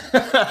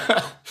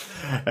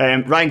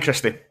members. Ryan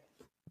Christie.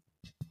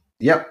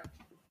 Yep.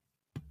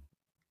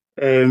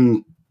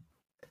 David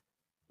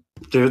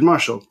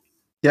Marshall.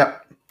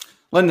 Yep.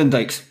 Lyndon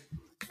Dykes.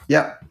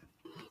 Yep.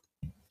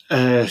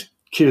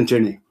 Kieran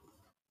Tierney.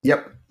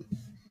 Yep.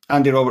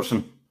 Andy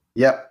Robertson.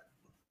 Yep.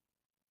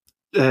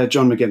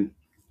 John McGinn.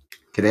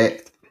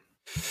 Correct.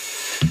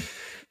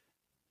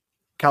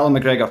 Callum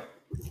McGregor.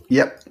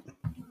 Yep.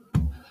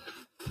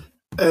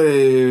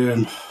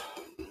 Declan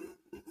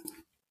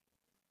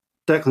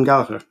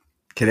Gallagher.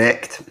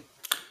 Correct.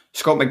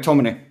 Scott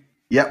McTominay.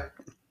 Yep.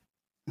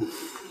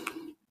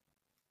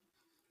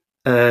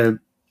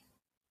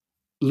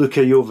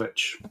 Luka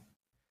Jovic.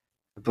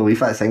 I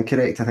believe that's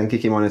incorrect. I think he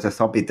came on as a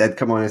sub. He did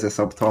come on as a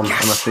sub, Tom, I'm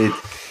afraid.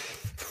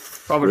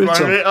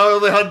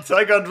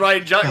 I got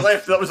Ryan Jack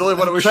left. That was the only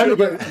one I was sure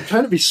about. I'm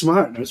trying to be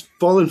smart and it's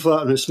falling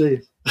flat on his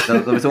face.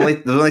 There was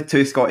only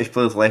 2 Scottish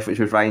players left, which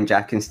was Ryan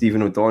Jack and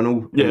Stephen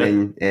O'Donnell. Yeah.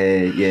 And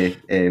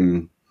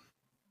then,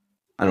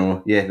 I don't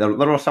know. Yeah, there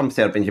were some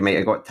Serbians you might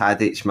have got: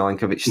 Tadic,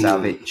 Milinkovic,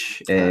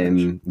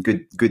 Savic,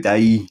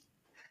 Goodeye.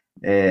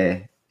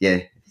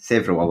 Yeah,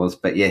 several others.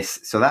 But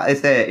yes, so that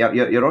is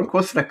you're on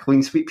course for a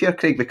clean sweep here,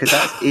 Craig, because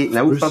that's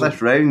 8-0 for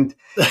this round.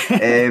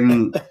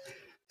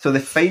 So the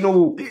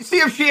final. See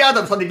if Shea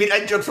Adams hadn't been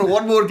injured for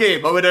one more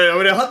game, I would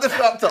have had this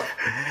wrapped up.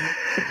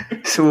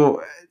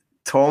 So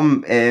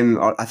Tom,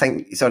 Tom,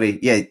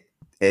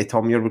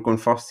 you're going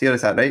first here.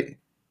 Is that right?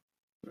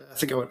 I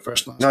think I went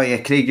first last. No, yeah,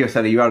 Craig, you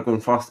are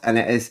going first, and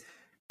it is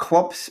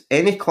clubs.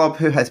 Any club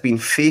who has been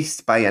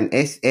faced by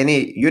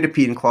any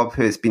European club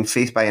who has been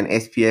faced by an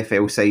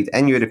SPFL side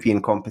in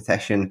European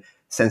competition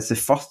since the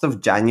 1st of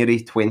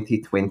January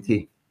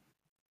 2020.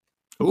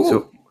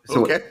 Ooh,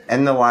 so okay.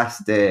 in the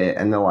last.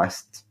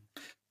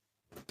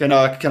 Can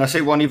I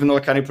say one even though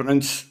I can't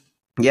pronounce?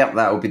 Yep,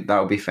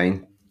 that'll be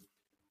fine.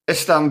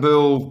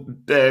 Istanbul,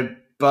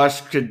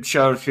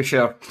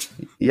 Bashkirtshire.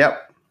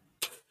 Yep.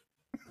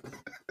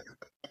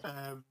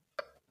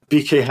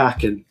 BK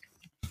Hacken.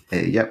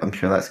 Yep, I'm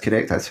sure that's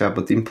correct. That's who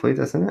Aberdeen played,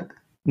 isn't it?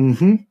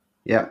 Mm-hmm.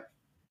 Yep.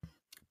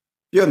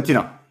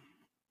 Fiorentina.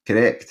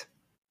 Correct.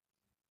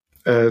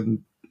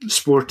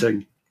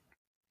 Sporting.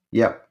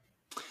 Yep.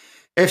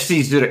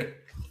 FC Zurich.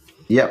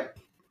 Yep.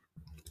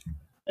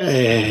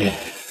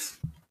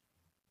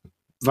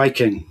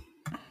 Viking.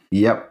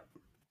 Yep.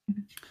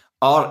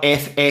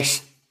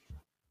 RFS.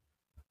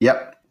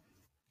 Yep.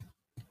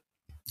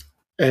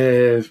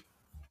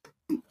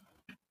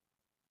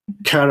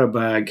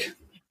 Karabag.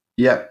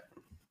 Yep.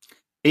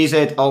 AZ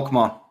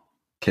Alkmaar.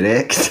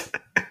 Correct.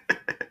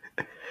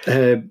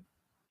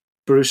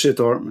 Borussia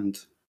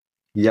Dortmund.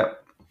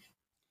 Yep.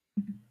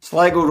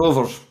 Sligo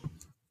Rovers.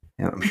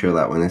 Yeah, I'm sure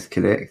that one is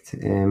correct.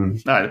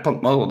 They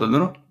pumped Motherwell,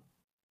 didn't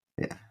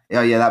they?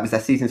 Yeah. Yeah, that was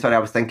this season. Sorry, I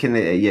was thinking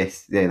that,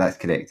 yes, yeah, that's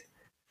correct.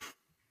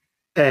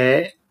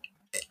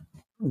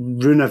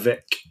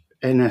 Runavik.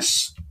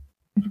 NS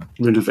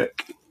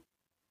Runavik.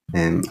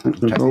 I'm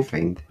trying to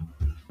find.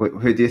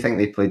 Who do you think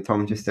they played,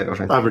 Tom? Just out of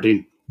interest?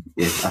 Aberdeen.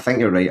 Yes, I think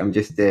you're right. I'm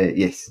just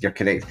yes, you're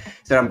correct.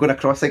 So I'm going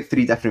across like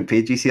 3 different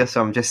pages here,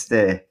 so I'm just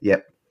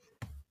yep.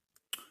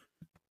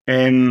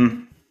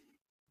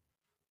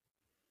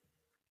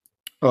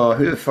 Oh,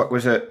 who the fuck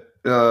was it?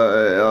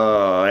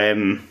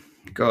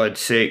 God's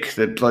sake,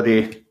 the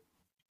bloody.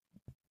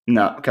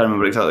 No, I can't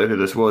remember exactly who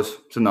this was.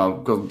 So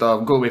no,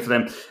 I'll go away for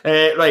them.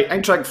 Right,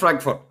 Eintracht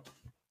Frankfurt.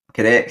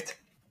 Correct.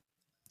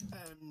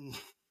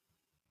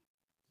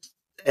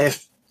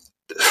 What's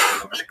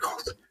it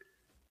called?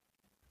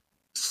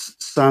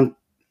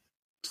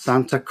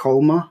 Santa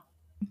Colma.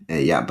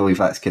 Yeah, I believe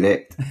that's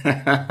correct.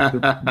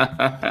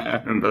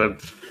 I remember them.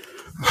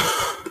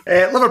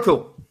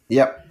 Liverpool.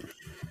 Yep.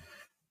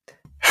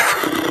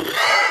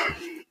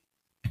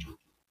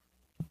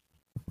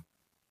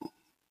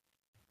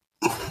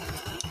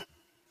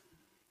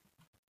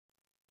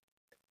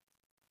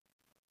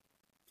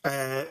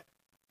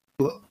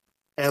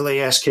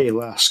 LASK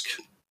Lask.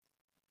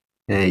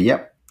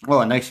 Yep.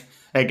 Oh, nice.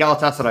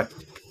 Galatasaray.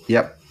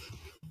 Yep.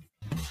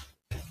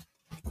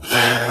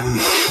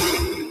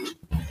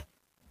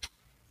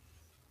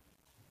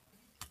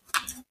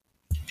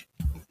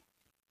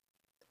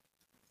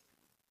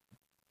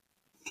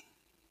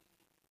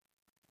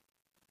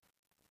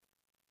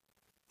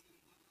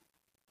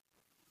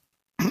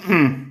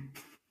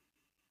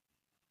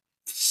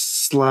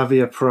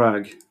 Slavia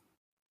Prague.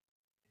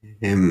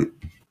 I'm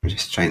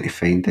just trying to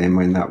find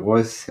when that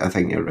was. I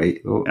think you're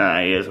right, though.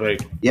 He is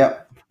right.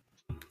 Yep.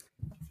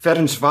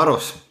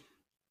 Ferencvaros.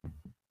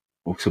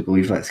 Also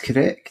believe that's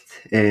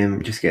correct.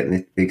 Just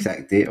getting the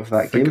exact date of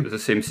that I think game. it was the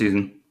same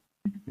season.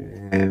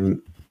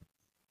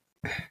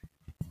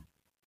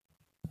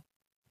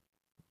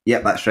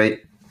 Yep, that's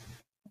right.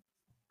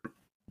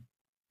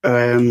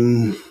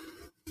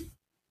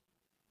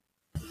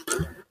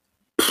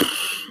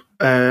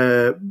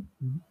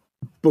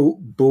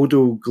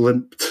 Bodo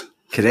Glimt.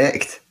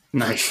 Correct.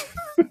 Nice.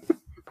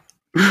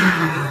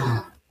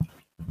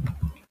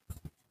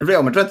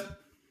 Real Madrid.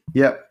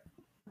 Yep.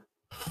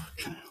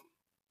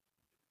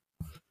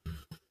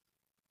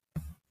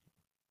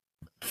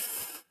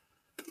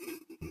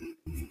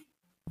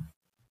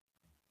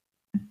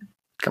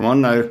 Come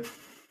on now.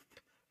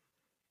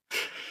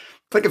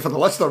 Thinking for the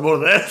listener more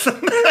than this.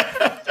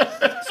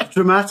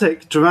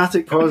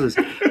 Dramatic pauses.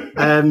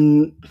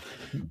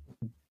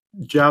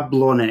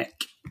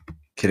 Jablonek.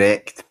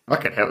 Correct.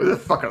 Fucking hell, who the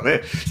fuck are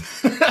they?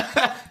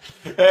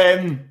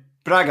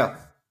 Braga.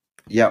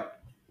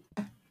 Yep.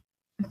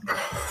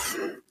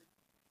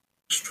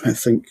 Just trying to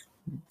think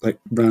like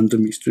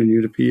random Eastern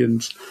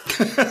Europeans.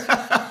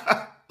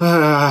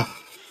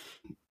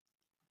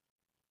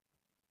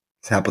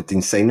 It's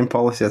Aberdeen signing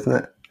policy, isn't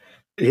it?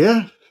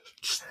 Yeah,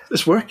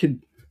 it's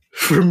working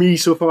for me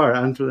so far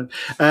and for them.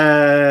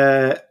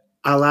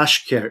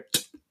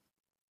 Alashkert.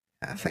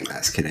 I think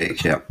that's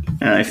correct, yep.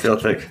 I feel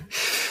like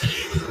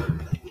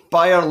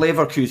Bayer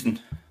Leverkusen.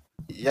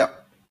 Yep.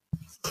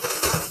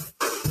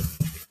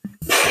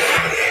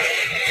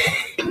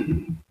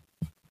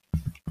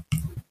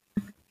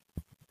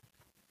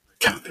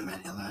 Can't be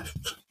many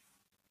left.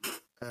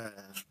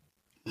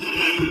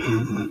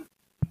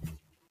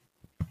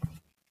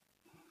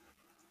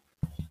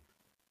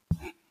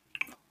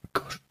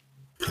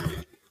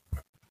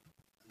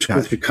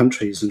 Going through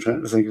countries and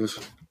trying to think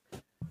of.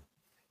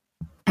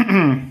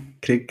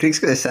 Craig's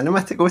got the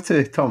cinema to go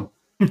to, Tom.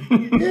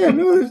 Yeah,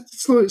 no,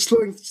 it's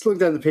slowing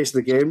down the pace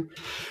of the game.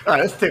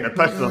 Let's take a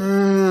piss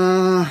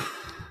though.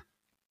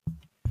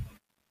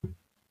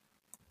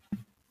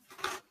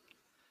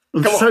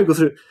 I'm just trying to go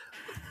through.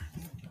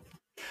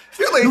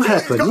 What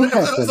happened?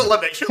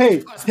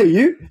 Hey,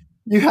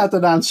 you had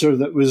an answer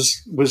that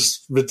was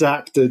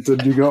redacted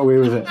and you got away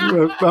with it.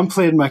 I'm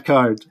playing my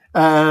card.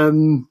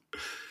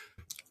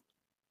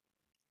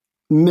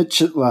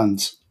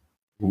 Midtjylland.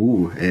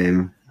 Ooh,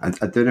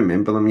 I do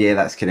remember them. Yeah,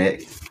 that's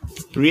correct.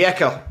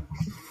 Rijeka.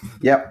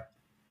 Yep.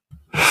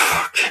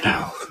 Fucking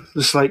hell.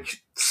 There's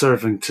like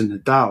serving to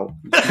Nadal.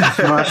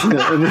 Smashing it.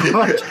 And you're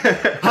like,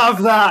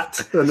 have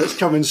that! And it's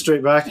coming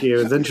straight back at you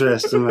with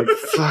interest. I'm like,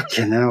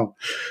 fucking hell.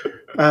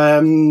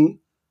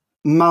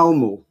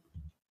 Malmo.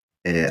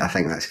 I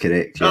think that's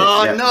correct. Yeah.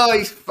 Oh, yeah. no,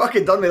 he's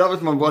fucking done me. That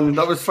was my one.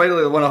 That was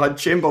finally the one I had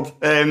chambered.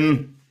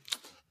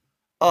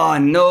 Oh,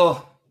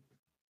 no.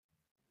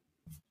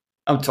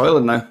 I'm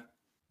toiling now.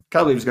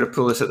 Can't believe he's going to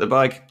pull this out the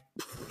bag.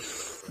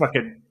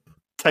 Fucking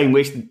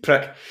time-wasted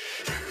prick.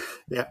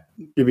 Yeah,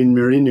 you've been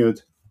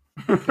Mourinho'd.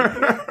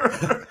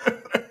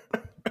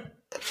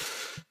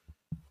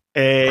 I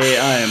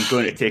am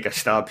going to take a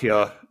stab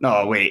here.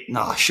 No, wait.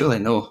 No, surely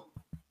no.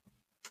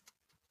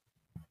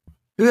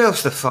 Who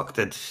else the fuck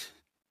did...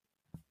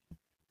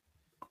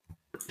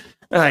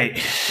 Right.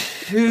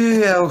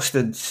 Who else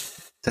did...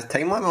 There's a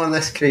time limit on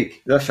this,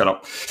 Craig. Oh, shut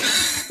up.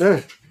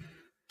 Yeah.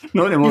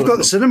 Not anymore. You've got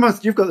the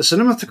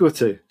cinema to go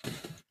to.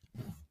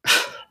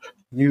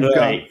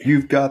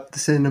 You've got the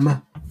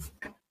cinema.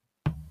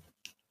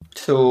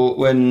 So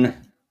when...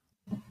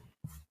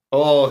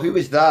 Oh, who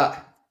was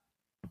that?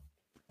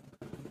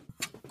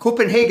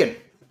 Copenhagen.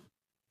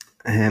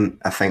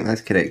 I think that's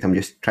correct. I'm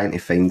just trying to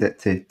find it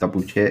to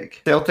double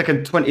check. Celtic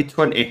in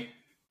 2020.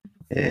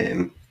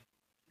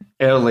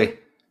 Early.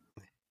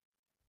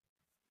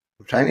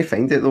 I'm trying to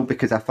find it though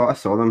because I thought I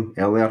saw them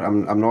earlier.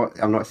 I'm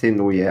not saying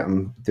no yet.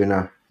 I'm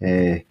doing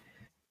a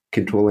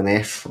Control and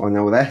F on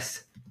all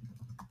this.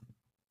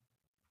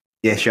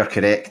 Yes, you're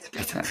correct.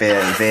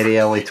 Very, very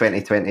early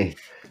 2020.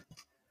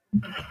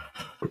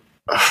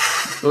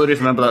 The only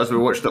reason I remember that is we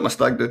watched it at my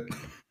stag do.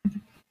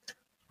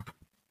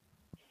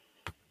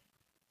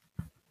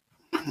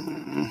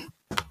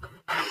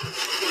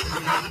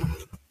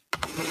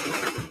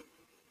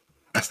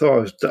 I thought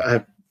it was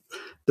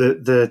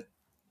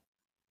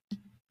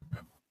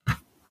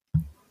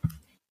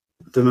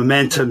the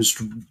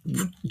momentum's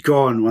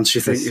gone once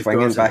you think Just you've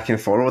swinging got back and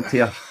forward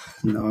here.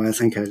 No, I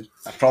think I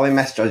probably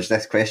misjudged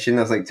this question.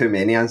 There's like too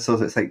many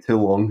answers. It's like too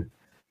long.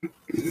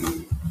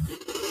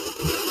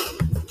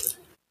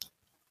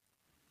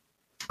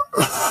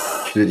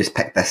 Should have just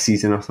picked this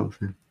season or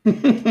something.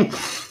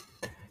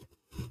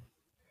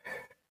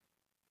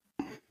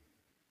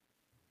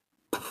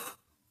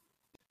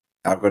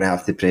 I'm going to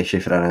have to press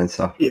you for an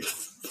answer.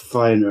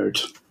 Feyenoord.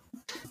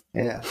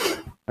 Yeah.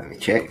 Let me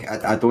check.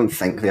 I don't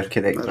think they're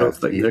correct. I don't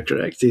think they're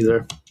correct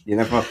either. You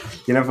never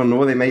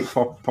know. They might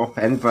pop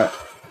in, but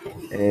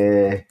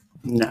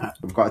nah.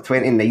 We've got a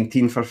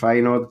 2019 for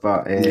Feyenoord,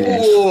 but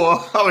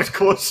oh, that was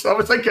close. I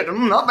was thinking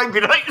that might be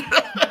right.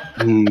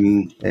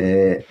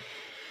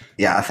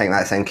 Yeah, I think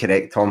that's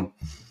incorrect, Tom.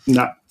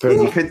 Nah,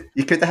 you could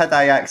have had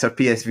Ajax or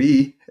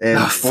PSV.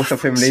 Both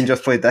of whom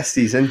Rangers played this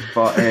season,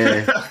 but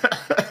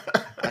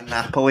and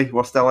Napoli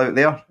were still out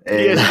there.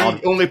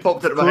 PSV only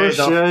popped it in my head.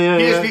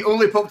 PSV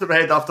only popped it in my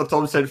head after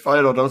Tom said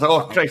Feyenoord. I was like,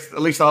 oh Christ,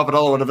 at least I have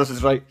another one if this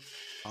is right.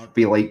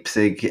 RB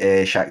Leipzig,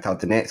 Shakhtar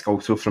Donetsk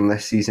also from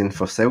this season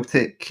for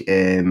Celtic.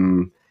 They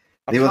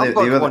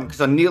were one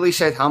because I nearly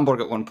said Hamburg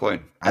at one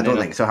point. I don't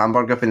think so.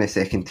 Hamburg up in the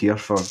second tier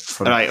for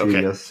right, 2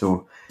 years.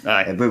 So,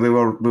 but we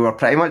were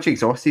pretty much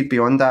exhausted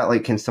beyond that.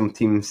 Like in some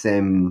teams,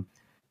 I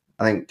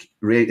think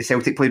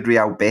Celtic played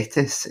Real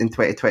Betis in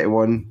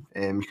 2021.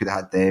 You could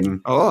have had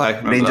them.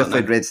 Rangers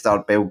played Red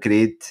Star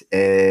Belgrade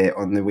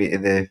on the way to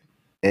the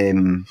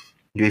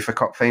UEFA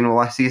Cup final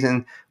last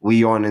season.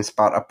 Lyon and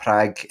Sparta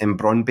Prague and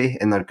Brøndby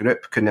in their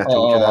group. Couldn't have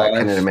told you that.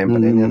 Couldn't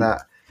remember any of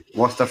that.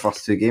 Lost their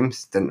first 2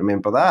 games. Didn't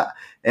remember that.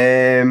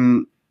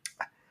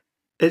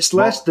 It's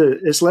less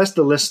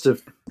the list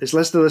of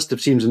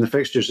teams in the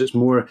fixtures. It's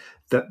more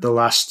that the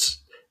last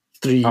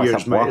 3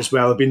 years might as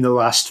well have been the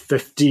last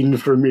 15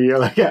 for me.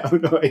 Like I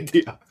have no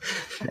idea.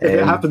 If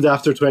it happened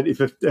after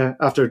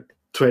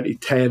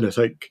 2010, I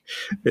think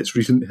it's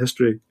recent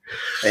history.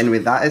 Anyway,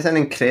 that is an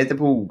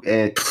incredible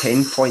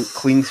 10-point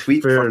clean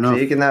sweep for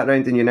Craig in that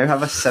round, and you now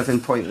have a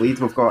 7-point lead.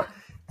 We've got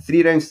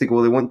 3 rounds to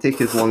go. They won't take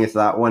as long as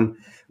that one.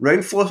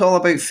 Round 4 is all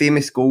about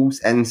famous goals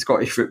in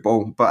Scottish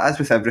football, but as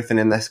with everything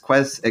in this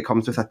quiz, it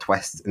comes with a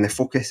twist, and the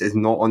focus is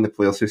not on the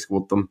players who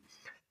scored them.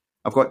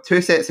 I've got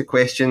 2 sets of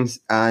questions,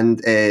 and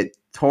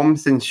Tom,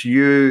 since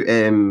you,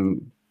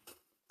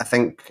 I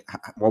think,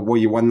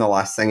 you won the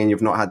last thing and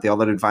you've not had the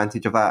other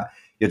advantage of that,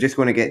 you're just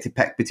going to get to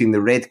pick between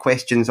the red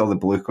questions or the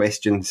blue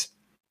questions.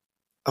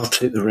 I'll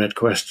take the red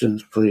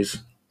questions,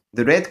 please.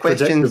 The red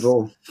questions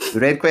are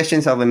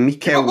the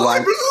Mikel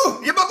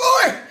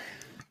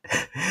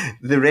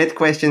The red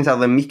questions are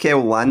the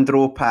Mikel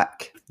Landreau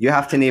pack. You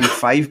have to name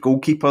 5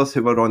 goalkeepers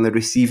who were on the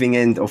receiving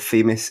end of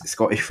famous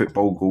Scottish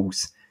football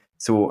goals.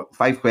 So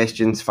 5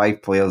 questions,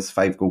 5 players,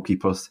 5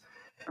 goalkeepers.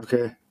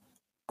 Okay.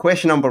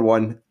 Question number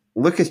 1.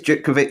 Lukas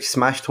Djurkovic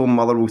smashed home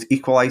Motherwell's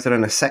equaliser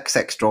in a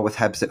 6-6 draw with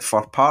Hibs at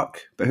Fir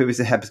Park, but who was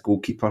the Hibs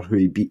goalkeeper who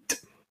he beat?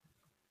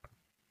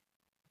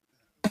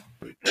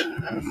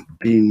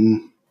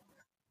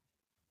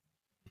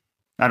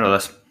 I know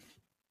this.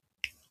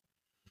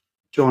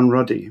 John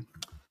Ruddy.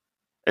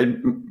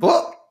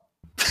 What?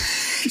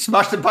 He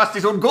smashed it past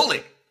his own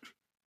goalie.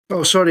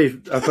 Oh,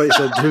 sorry. I thought you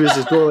said who is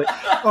his goalie.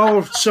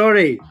 Oh,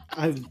 sorry.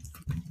 I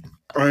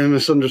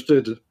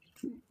misunderstood.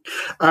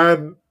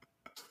 So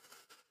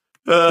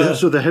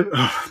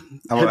the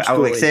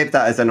I'll accept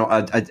that as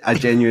a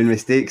genuine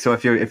mistake. So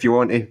if you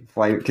want to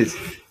fly, because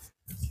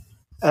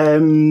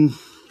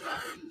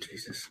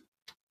Jesus.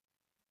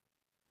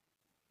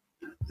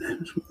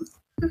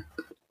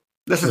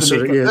 This is a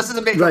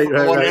big right,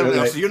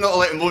 earlier, so you're not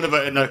allowed to moan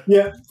about it now.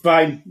 Yeah,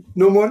 fine.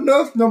 No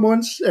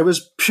moans. It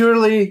was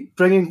purely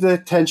bringing the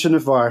attention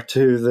of VAR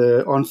to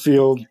the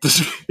on-field.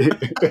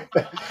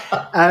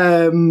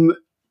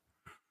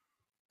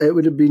 It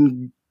would have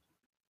been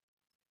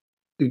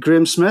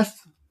Graham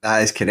Smith.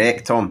 that is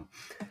correct, Tom.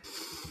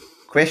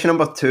 Question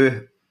number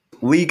 2.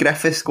 Lee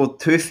Griffiths scored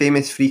 2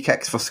 famous free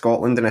kicks for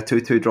Scotland in a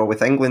 2-2 draw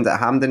with England at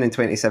Hampden in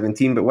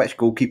 2017, but which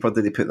goalkeeper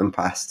did he put them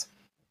past?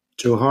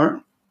 Joe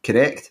Hart.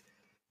 Correct.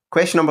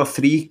 Question number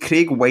 3.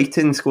 Craig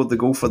Whiten scored the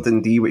goal for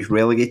Dundee, which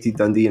relegated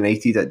Dundee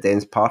United at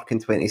Dens Park in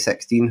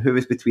 2016. Who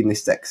was between the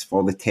sticks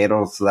for the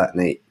Terrors that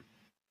night?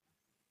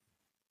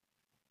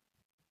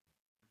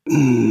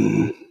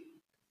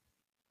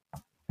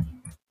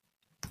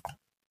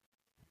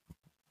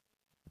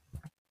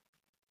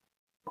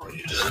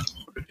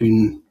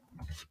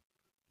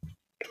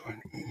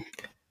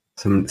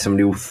 Some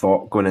real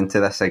thought going into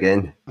this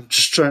again. I'm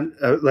just trying,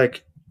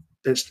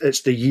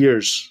 it's the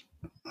years.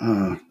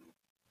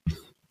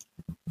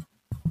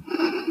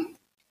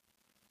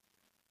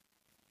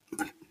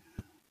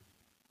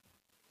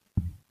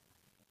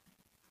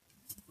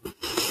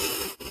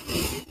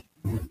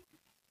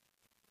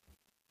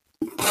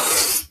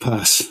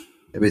 Pass.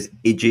 It was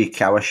AJ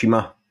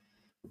Kawashima.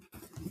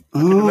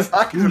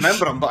 I can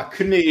remember him, but I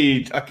could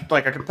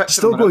picture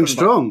Still him going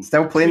strong.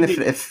 Still playing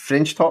the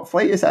French top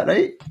flight, is that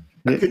right?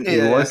 I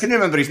couldn't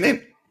remember his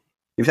name.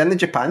 He was in the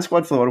Japan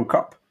squad for the World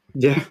Cup.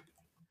 Yeah.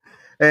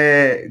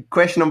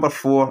 Question number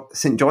 4.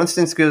 St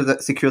Johnstone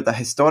secured a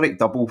historic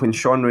double when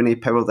Sean Rooney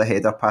powered a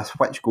header past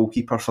which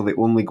goalkeeper for the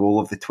only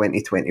goal of the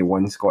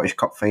 2021 Scottish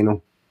Cup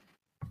final?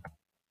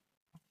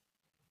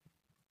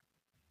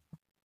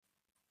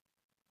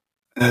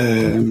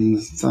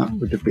 That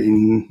would have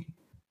been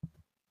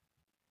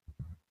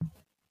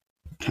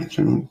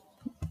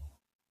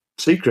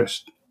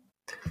Seacrest.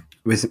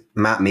 It was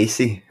Matt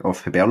Macy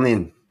of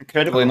Hibernian.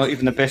 Incredibly, not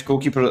even the best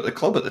goalkeeper at the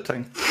club at the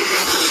time.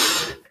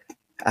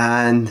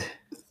 And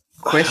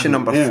question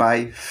number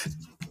 5.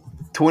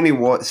 Tony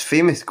Watt's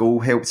famous goal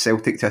helped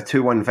Celtic to a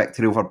 2-1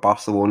 victory over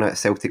Barcelona at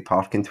Celtic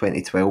Park in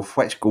 2012.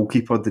 Which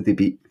goalkeeper did they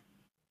beat?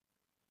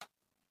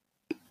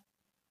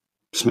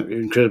 This might be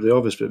incredibly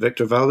obvious, but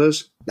Victor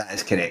Valdez. That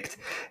is correct.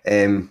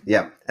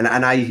 Yeah, and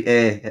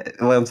I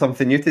learned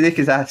something new today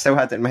because I still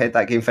had it in my head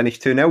that game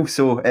finished 2-0.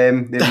 So there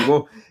we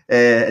go.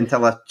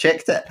 Until I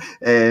checked it,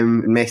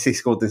 Messi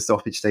scored in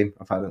stoppage time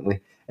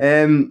apparently.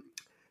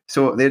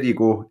 So there you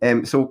go.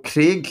 So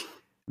Craig,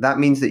 that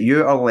means that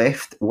you are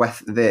left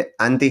with the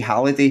Andy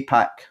Halliday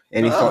pack.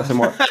 Any thoughts on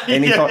what?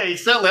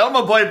 He's certainly on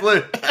my boy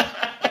blue.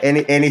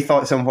 any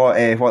thoughts on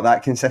what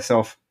that consists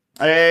of?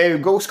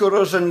 Goal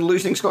scorers and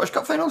losing Scottish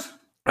Cup finals.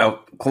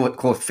 Well,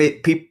 close.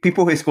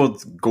 People who scored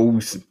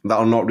goals that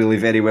are not really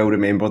very well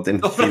remembered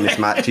in famous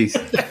matches.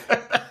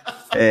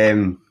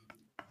 Yeah,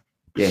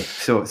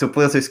 so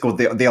players who scored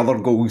the other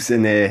goals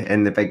in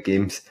the big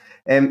games.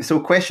 So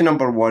question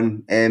number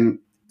 1.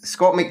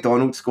 Scott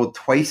McDonald scored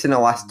twice in the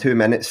last 2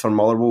 minutes for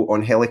Motherwell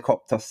on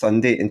Helicopter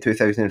Sunday in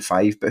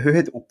 2005, but who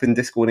had opened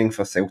the scoring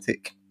for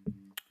Celtic?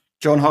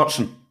 John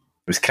Hartson. It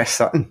was Chris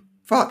Sutton.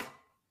 Fuck.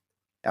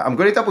 I'm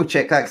going to double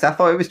check that because I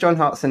thought it was John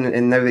Hartson,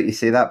 and now that you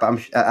say that, but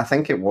I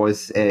think it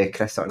was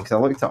Chris Sutton because I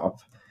looked it up.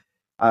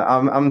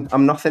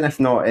 I'm nothing if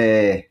not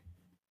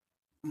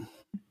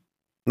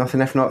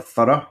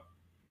thorough.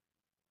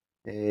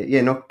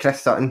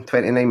 Chris Sutton,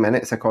 29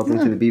 minutes according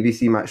to the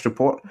BBC Match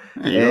Report.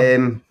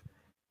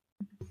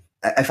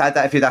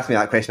 If you'd asked me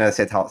that question, I'd have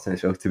said Hartson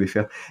as well, to be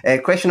fair.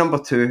 Question number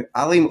 2.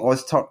 Aleem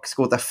Ozturk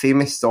scored a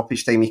famous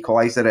stoppage time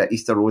equaliser at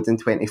Easter Road in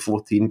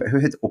 2014, but who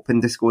had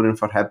opened the scoring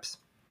for Hibs?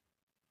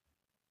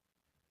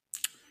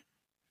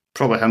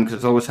 Probably him, because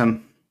it's always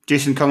him.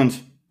 Jason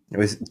Cummins. It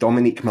was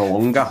Dominique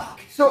Malonga.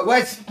 So it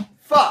was.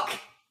 Fuck.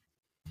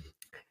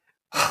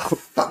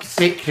 Fuck's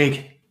sake,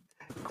 Craig.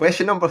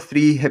 Question number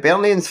 3.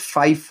 Hibernian's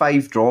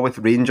 5-5 draw with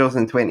Rangers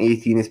in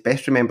 2018 is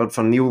best remembered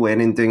for Neil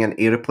Lennon doing an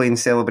aeroplane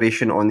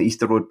celebration on the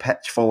Easter Road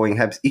pitch following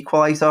Hibs'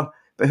 equaliser,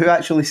 but who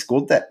actually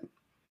scored it?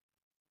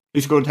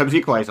 Who scored Hibs'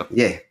 equaliser?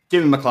 Yeah.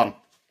 David McClaren.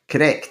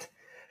 Correct.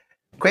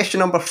 Question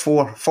number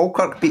 4.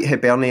 Falkirk beat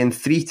Hibernian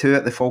 3-2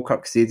 at the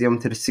Falkirk Stadium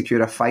to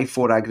secure a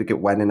 5-4 aggregate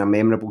win in a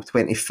memorable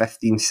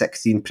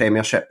 2015-16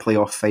 Premiership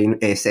playoff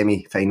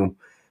semi-final.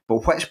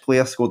 But which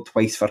player scored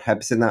twice for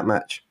Hibs in that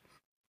match?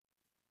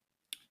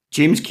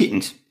 James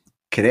Keatons.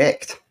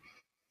 Correct.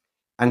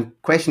 And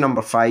question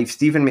number 5.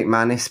 Stephen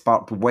McManus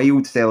sparked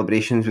wild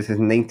celebrations with his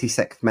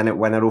 96th minute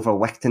winner over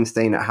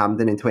Liechtenstein at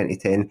Hampden in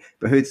 2010,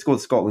 but who had scored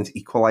Scotland's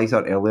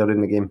equaliser earlier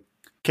in the game?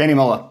 Kenny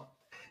Muller.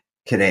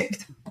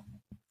 Correct.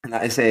 And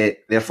that is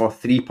therefore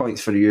 3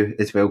 points for you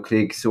as well,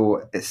 Craig.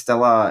 So it's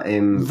still a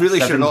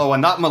really should not have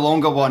won that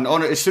Malonga one.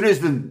 As soon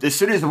as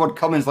the word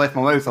Cummins left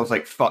my mouth, I was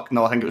like, "Fuck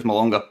no!" I think it was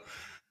Malonga.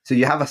 So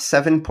you have a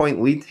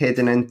 7-point lead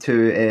heading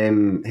into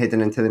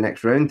the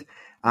next round.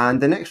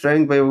 And the next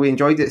round, well, we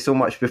enjoyed it so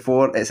much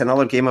before, it's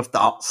another game of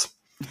darts.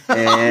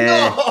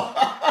 No!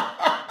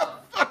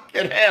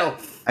 Fucking hell.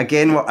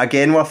 Again,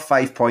 worth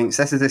 5 points.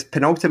 This is his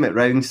penultimate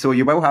round, so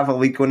you will have a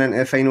lead going into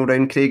the final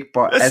round, Craig.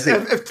 But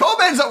if Tom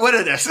ends up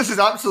winning this is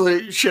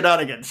absolute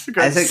shenanigans.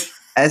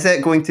 Is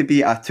it going to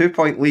be a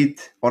 2-point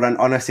lead or an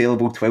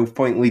unassailable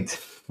 12-point lead?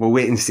 We'll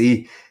wait and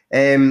see.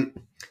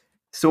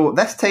 So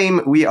this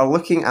time we are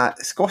looking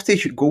at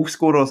Scottish goal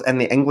scorers in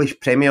the English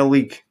Premier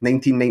League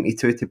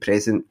 1992 to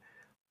present.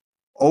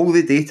 All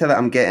the data that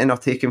I'm getting are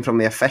taken from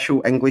the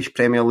official English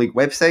Premier League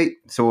website,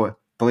 so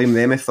blame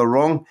them if they're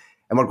wrong.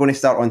 And we're going to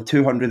start on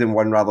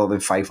 201 rather than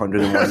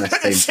 501 this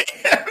time.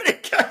 How many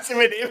cats am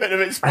I naming if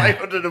it's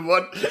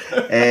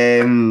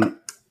 501?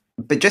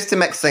 But just to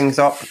mix things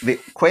up, the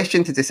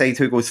question to decide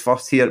who goes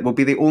first here will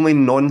be the only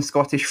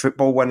non-Scottish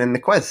football one in the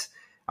quiz.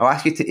 I'll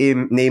ask you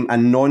to name a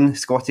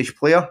non-Scottish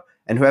player,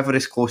 and whoever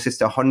is closest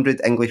to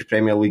 100 English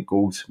Premier League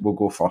goals will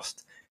go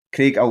first.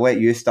 Craig, I'll let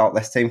you start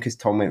this time because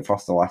Tom went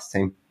first the last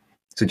time.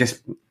 So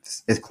just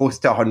as close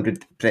to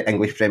 100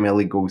 English Premier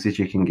League goals as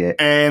you can get.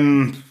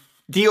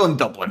 Dion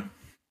Dublin.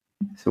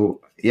 So,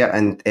 yeah,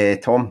 and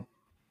Tom?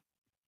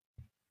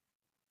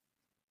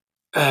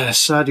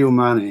 Sadio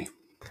Mane.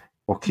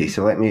 Okay,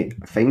 so let me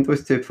find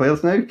those two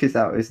players now, because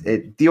that was...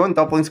 Dion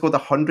Dublin scored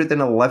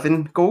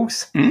 111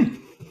 goals.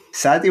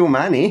 Sadio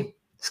Mane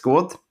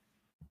scored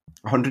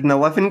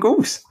 111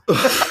 goals.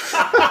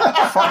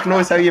 Fuck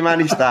knows how you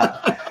managed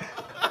that.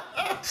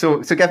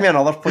 So give me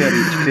another player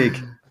each,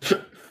 Craig.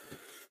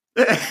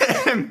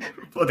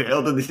 Bloody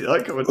hell, didn't see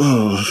that coming.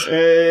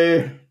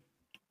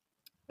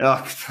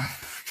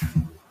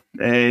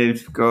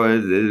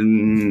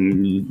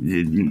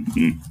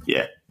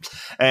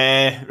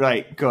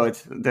 Right, God.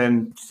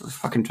 Then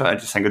fucking try to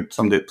just think of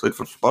somebody that played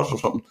for Spurs or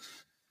something.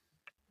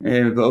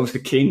 But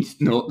obviously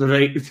Kane's not the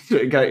right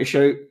guy to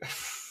shout.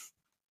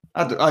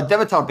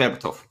 Dimitar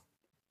Berbatov.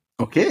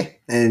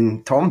 Okay,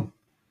 and Tom?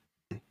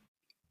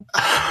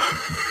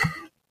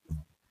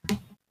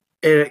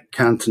 Eric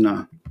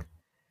Cantona.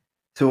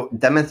 So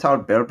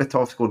Dimitar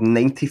Berbatov scored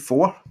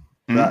 94.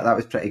 That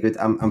was pretty good.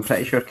 I'm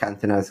pretty sure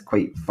Cantona is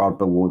quite far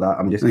below that.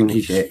 I'm just going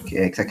to check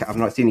because I've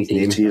not seen his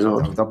name.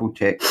 I'll double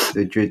check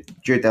the due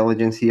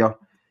diligence here.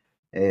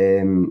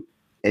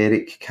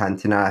 Eric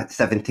Cantona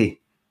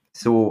 70.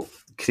 So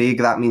Craig,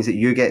 that means that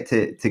you get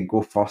to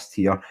go first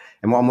here.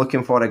 And what I'm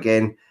looking for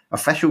again,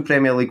 official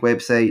Premier League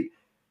website,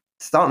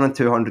 starting on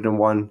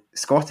 201,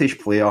 Scottish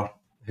player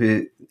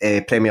who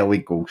Premier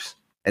League goals,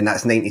 and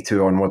that's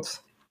 92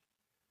 onwards.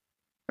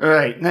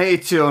 Right,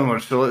 92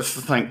 onwards, so let's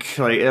think,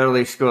 like,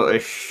 early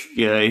Scottish,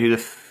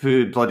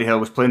 who bloody hell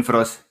was playing for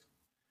us?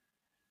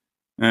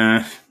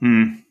 Not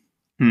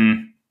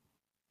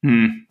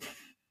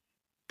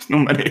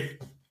many.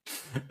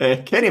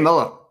 Kenny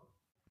Miller.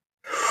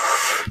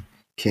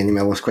 Kenny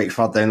Miller's quite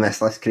far down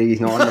this list, Craig. He's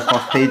not on the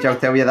first page, I'll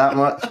tell you that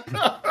much.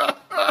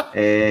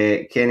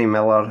 Kenny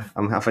Miller,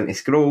 I'm having to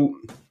scroll.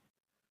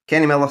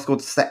 Kenny Miller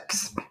scored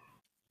 6.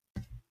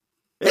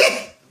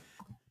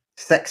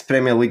 6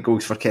 Premier League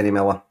goals for Kenny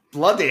Miller.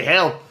 Bloody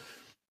hell.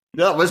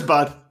 That was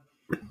bad.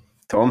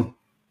 Tom?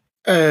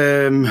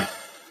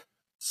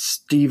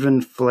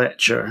 Stephen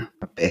Fletcher.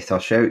 A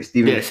better shout.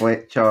 Stephen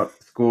Fletcher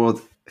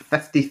scored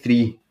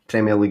 53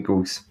 Premier League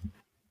goals.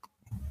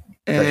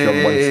 That's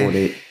your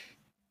 148.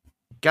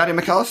 Gary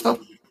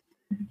McAllister?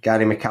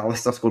 Gary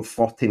McAllister scored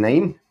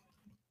 49.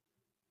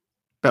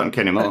 Better than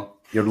Kenny Miller.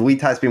 Your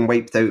lead has been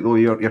wiped out, though.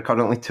 You're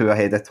currently 2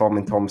 ahead of Tom,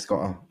 and Tom's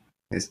got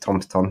it's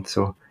Tom's turn,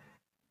 so...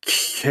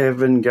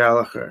 Kevin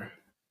Gallagher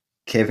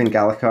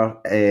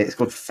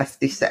scored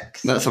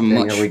 56. That's a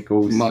Premier League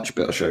goals. much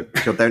better shout.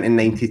 You're down to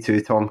 92,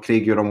 Tom.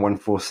 Craig, you're on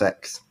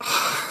 146.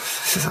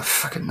 This is a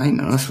fucking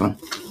nightmare, this one.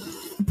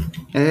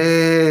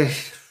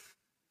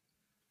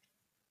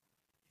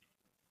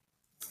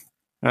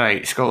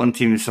 Right, Scotland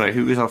teams. Right,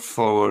 who was our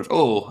forward?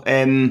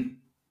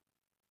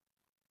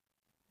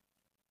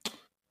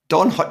 Don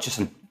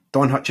Hutchison.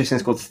 Don Hutchison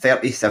scored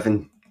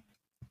 37.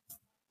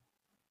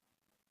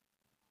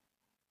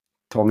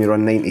 Tom, you're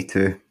on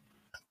 92.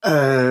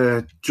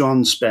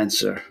 John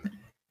Spencer.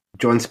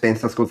 John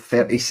Spencer scored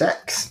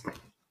 36.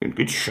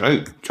 Good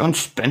shout, John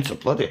Spencer.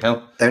 Bloody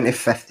hell. Down to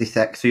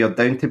 56. So you're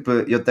down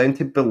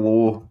to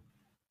below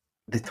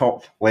the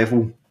top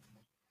level.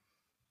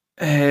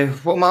 What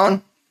am I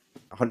on?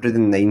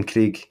 109,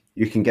 Craig.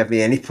 You can give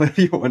me any player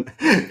you want.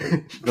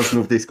 There's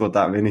nobody scored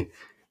that many.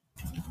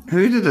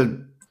 Who did it?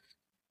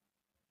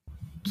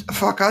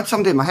 Fuck, I had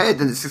somebody in my head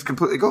and it's just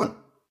completely gone.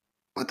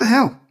 What the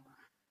hell?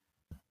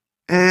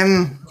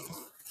 James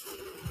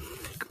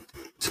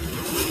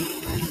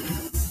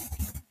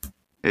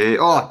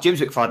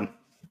McFadden.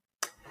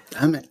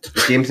 Damn it.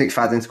 James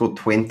McFadden scored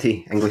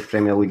 20 English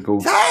Premier League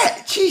goals.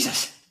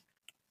 Jesus.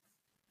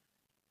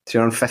 So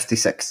you're on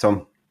 56,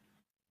 Tom.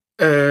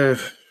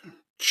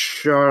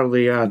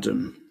 Charlie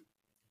Adam.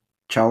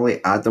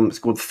 Charlie Adam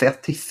scored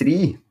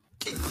 33.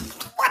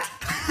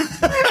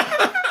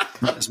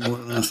 That's more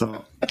than I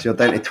thought. So you're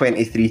down to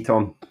 23,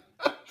 Tom.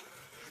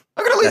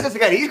 lose this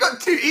again. He's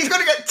got 2. He's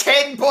going to get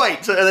 10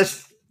 points out of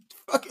this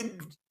fucking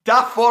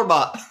daft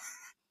format.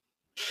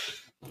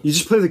 You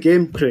just play the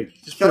game, Craig.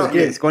 Just play the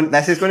game.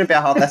 This is going to be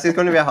a hard. This is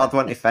going to be a hard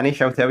one to finish.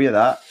 I'll tell you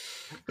that.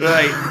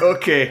 Right.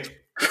 Okay.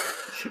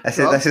 This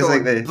is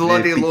like the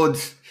bloody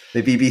loads.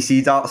 The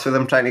BBC darts with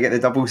them trying to get the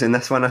doubles in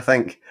this one, I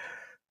think.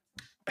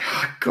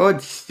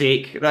 God's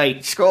sake.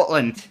 Right,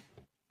 Scotland.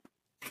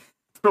 I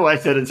don't know why I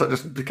said it in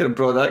such a kind of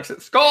broad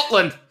accent.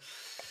 Scotland!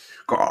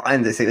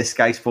 Scotland, it's like the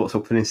Sky Sports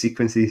opening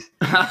sequences.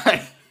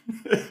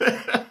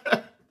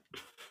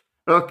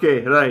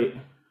 Okay, right.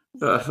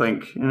 I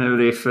think.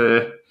 Anybody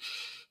for...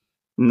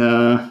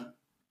 No.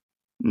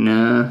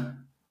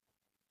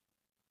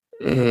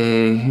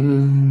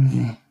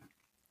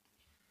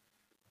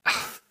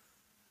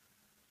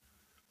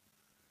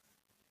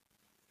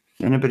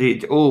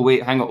 Anybody? Oh,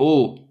 wait, hang on.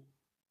 Oh.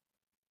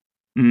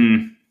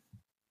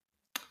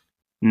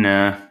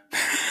 Nah.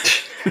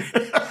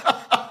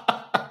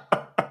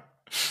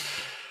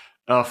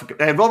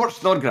 Robert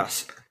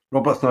Snodgrass.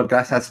 Robert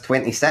Snodgrass has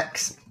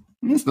 26.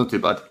 That's not too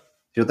bad.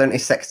 You're down to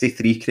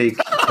 63, Craig.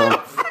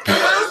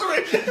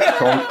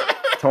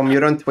 Tom,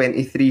 you're on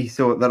 23.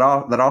 So there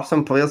are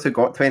some players who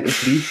got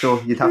 23. So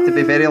you'd have to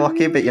be very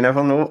lucky, but you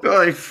never know.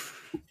 Okay. So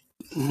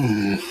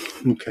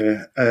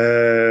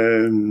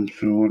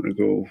I want to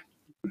go.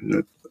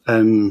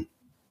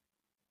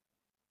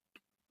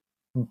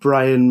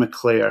 Brian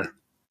McClare.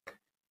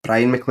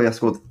 Brian McClare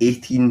scored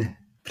 18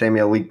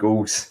 Premier League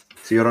goals.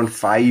 So you're on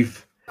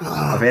 5.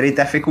 A very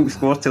difficult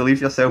score to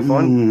leave yourself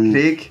on,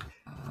 Craig.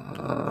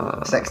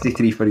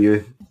 63 for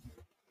you.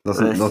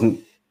 Doesn't. The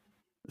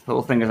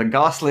whole thing is a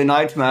ghastly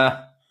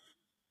nightmare.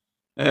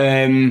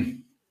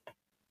 Maybe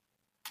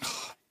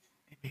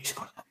he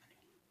scored that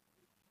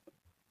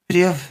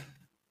many.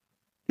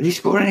 Did he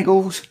score any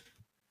goals?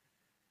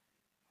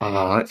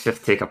 Let's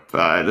just take up.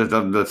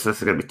 This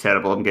is going to be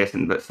terrible, I'm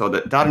guessing. But so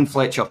that Darren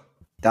Fletcher.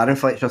 Darren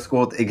Fletcher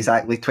scored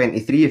exactly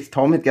 23. If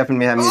Tom had given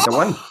me him, he'd have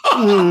won.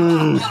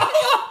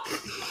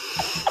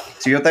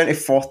 So you're down to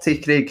 40,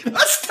 Craig. I'm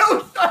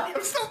still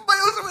miles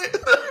away.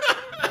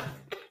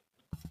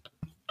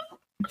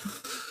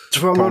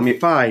 So I'm on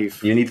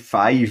 5. You need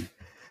 5.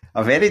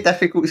 A very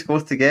difficult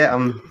score to get.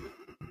 Oh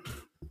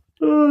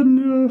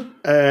no.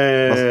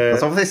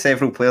 There's obviously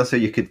several players who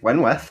you could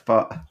win with,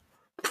 but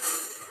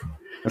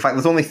in fact,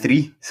 there's only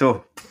 3.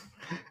 So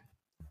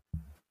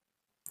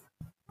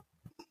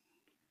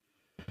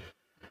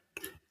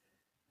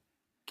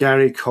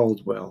Gary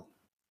Caldwell.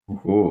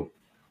 oh,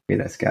 wait,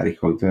 that's Gary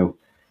Caldwell.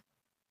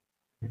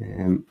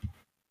 I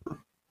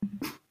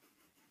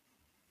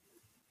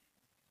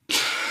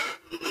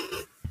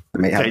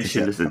might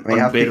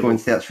have to go and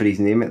search for his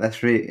name at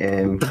this rate,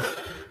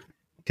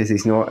 because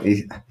he's not.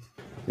 He's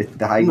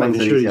the high ones.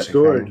 I'm sure he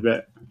scored,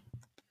 but I'm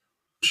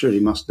sure he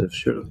must have.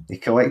 Sure, he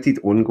collected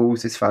own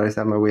goals, as far as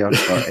I'm aware.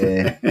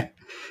 But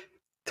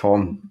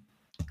Tom,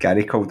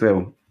 Gary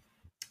Caldwell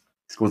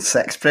scored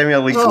 6 Premier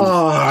League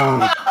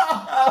goals.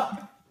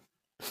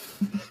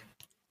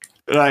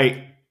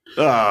 Right.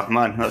 Oh,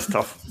 man, that's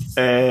tough.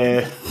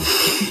 You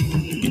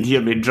can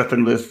hear me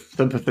dripping with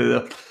sympathy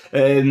there.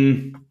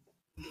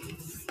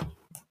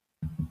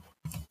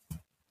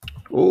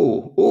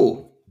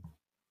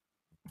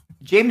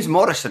 James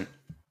Morrison.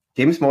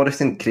 James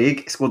Morrison,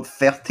 Craig, scored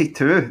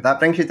 32. That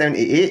brings you down to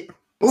 8.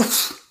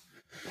 Oof.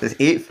 It's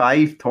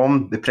 8-5,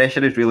 Tom. The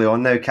pressure is really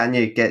on now. Can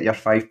you get your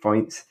 5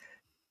 points?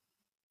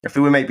 I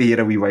feel we might be here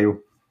a wee while.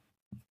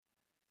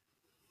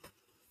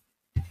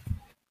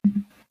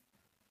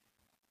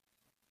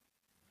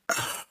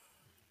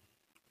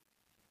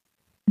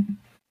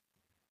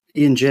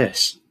 Ian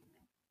Jess.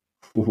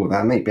 Oh,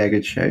 that might be a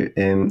good shout.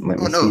 Let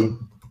me see.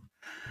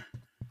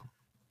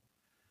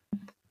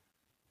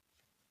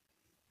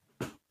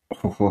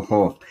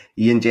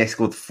 Ian Jess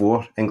scored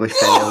 4 English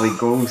Premier League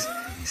goals.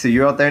 So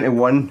you're down to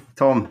 1,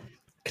 Tom.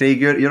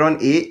 Craig, you're on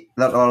 8.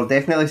 There are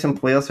definitely some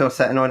players who are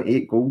sitting on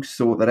 8 goals,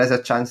 so there is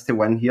a chance to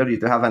win here. You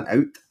do have an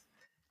out.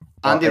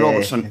 Andy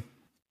Robertson.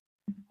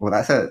 Well,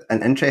 that's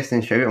an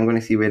interesting shout. I'm going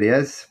to see where he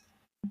is.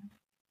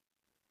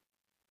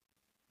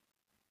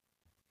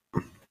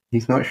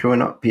 He's not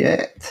showing up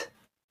yet.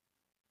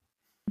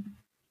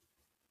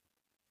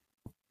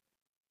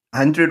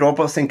 Andrew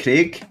Robertson,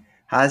 Craig,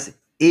 has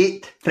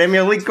 8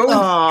 Premier League goals.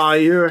 Oh,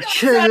 you're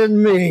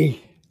kidding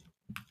me.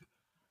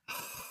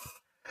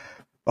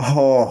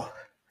 Oh,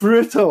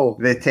 brutal.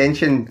 The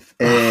tension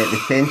there.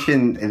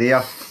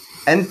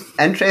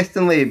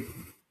 Interestingly,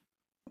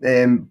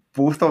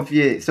 both of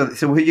you, so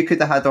who you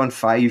could have had on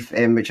 5,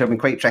 which have been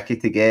quite tricky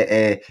to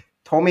get,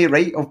 Tommy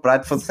Wright of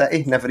Bradford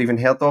City, never even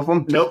heard of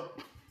him. Nope.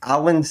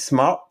 Alan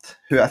Smart,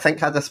 who I think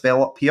had a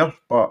spell up here,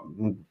 but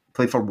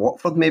played for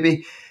Watford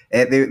maybe.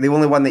 The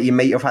only one that you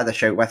might have had a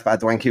shout with, but I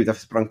don't think he would have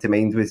sprung to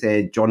mind, was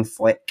John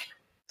Fleck.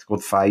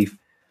 Scored 5.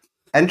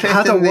 Interesting. I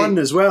had a 1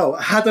 as well.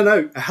 I had an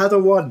out. I had a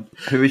 1.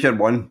 Who was your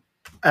 1?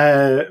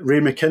 Ray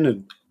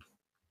McKinnon.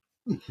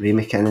 Ray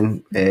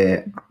McKinnon.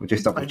 We'll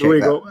just double check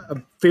that.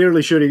 I'm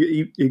fairly sure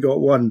he got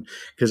 1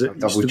 because it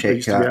double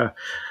check that.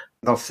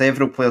 There's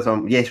several players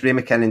on. Yes, Ray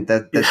McKinnon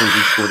did indeed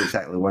score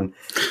exactly one.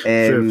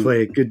 Fair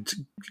play. Good.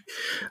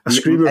 A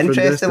screamer from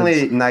Interestingly,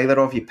 distance. neither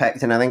of you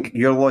picked, and I think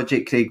your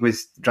logic, Craig,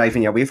 was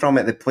driving you away from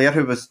it. The player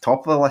who was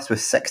top of the list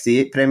was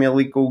 68 Premier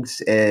League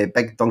goals,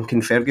 Big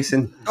Duncan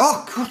Ferguson.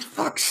 Oh, God,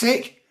 fuck's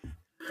sake.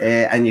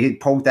 And you had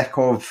Paul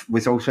Dickov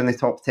was also in the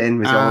top 10,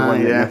 was the other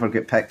one that never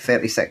got picked.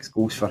 36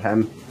 goals for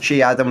him.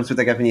 Shea Adams would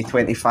have given you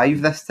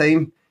 25 this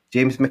time.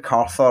 James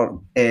MacArthur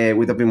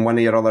would have been one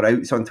of your other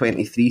outs on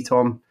 23,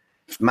 Tom.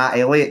 Matt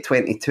Elliott,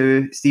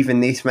 22.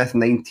 Stephen Naismith,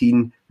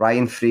 19.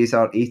 Ryan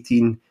Fraser,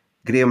 18.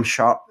 Graham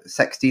Sharp,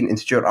 16. And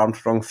Stuart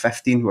Armstrong,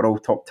 15. We're all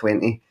top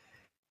 20.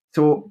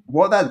 So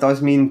what that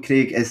does mean,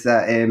 Craig, is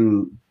that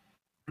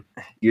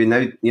you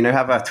now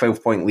have a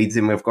 12-point lead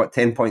and we've got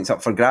 10 points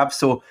up for grabs.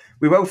 So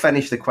we will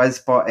finish the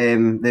quiz, but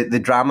the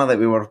drama that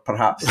we were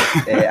perhaps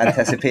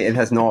anticipating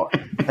has not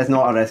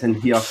arisen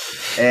here.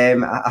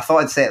 I thought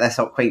I'd set this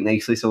up quite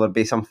nicely so there'd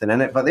be something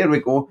in it, but there we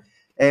go.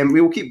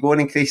 We will keep going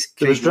in case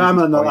There was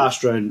drama in the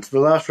last round. The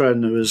last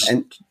round there was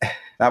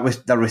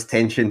there was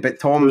tension. But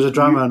Tom, there was a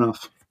drama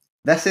enough.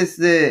 This is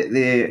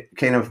the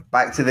kind of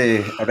back to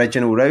the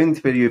original round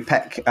where you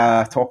pick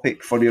a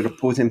topic for your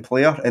opposing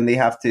player and they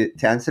have to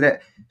answer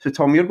it. So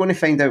Tom, you're going to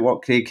find out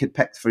what Craig had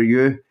picked for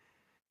you.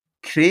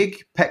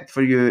 Craig picked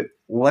for you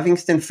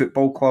Livingston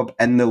Football Club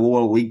in the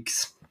lower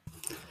leagues.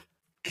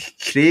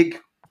 Craig,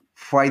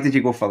 why did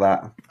you go for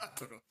that?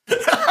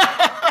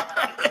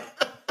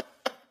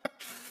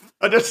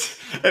 I don't know.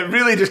 It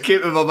really just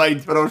came to my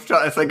mind when I was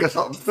trying to think of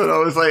something. I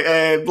was like,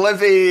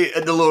 Livy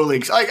in the lower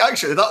leagues.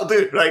 Actually, that'll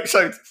do. Right,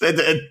 so send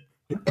it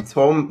in.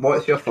 Tom,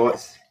 what's your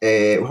thoughts?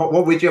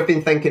 What would you have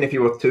been thinking if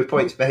you were 2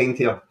 points behind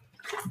here?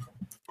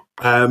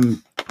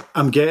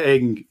 I'm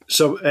getting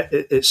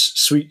it's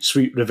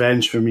sweet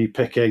revenge for me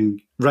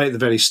picking right at the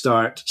very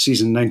start,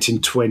 season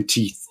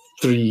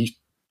 1923.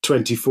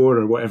 24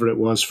 or whatever it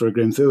was for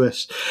Graham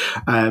Thulis.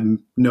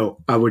 No,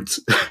 I would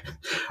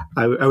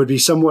I would be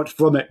somewhat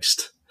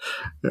flummoxed.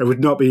 I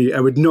would not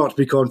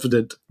be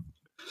confident.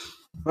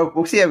 Well,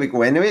 we'll see how we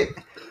go anyway.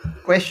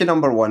 Question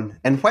number 1.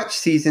 In which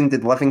season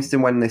did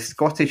Livingston win the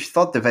Scottish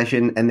Third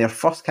Division in their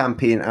first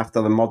campaign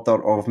after the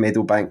murder of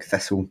Meadowbank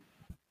Thistle?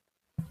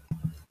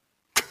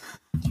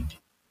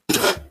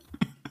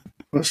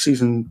 What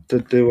season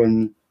did they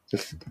win?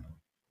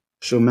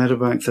 So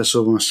Meadowbank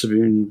Thistle must have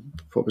been,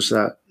 what was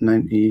that,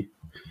 90?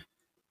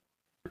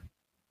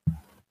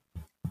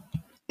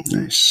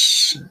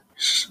 Nice.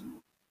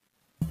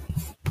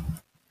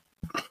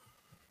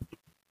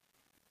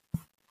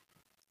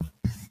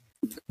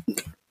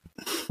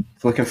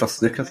 Looking for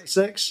snookers.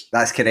 6.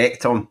 That's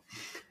correct, Tom.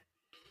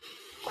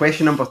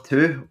 Question number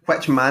 2.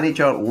 Which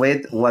manager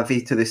led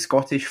Livy to the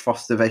Scottish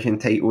First Division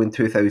title in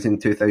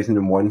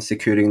 2000-2001,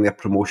 securing their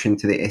promotion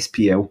to the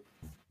SPL?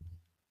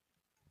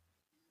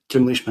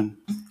 Jim Leishman.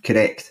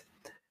 Correct.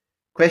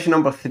 Question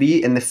number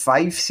 3. In the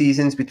 5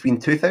 seasons between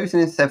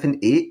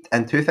 2007-8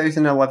 and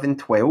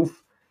 2011-12,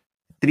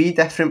 3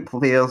 different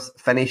players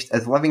finished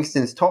as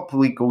Livingston's top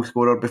league goal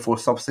scorer before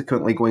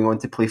subsequently going on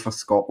to play for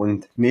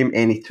Scotland. Name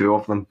any 2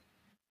 of them.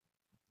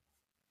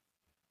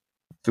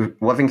 So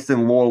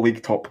Livingston lower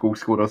league top goal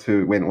scorers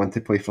who went on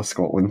to play for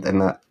Scotland in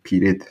that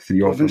period.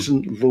 3 of them.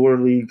 Livingston lower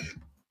league.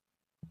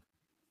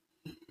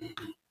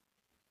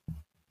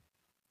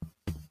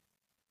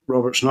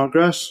 Robert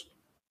Snodgrass.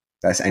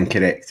 That's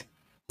incorrect.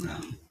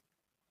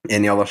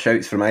 Any other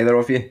shouts from either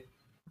of you?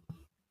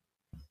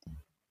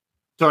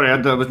 Sorry, I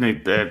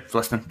wasn't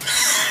listening.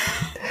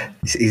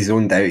 He's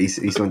zoned out. He's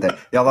zoned out.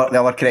 The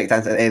other correct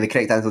answer. The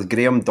correct answer is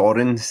Graham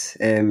Dorrans.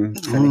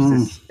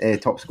 Finished as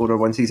top scorer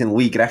one season.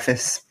 Lee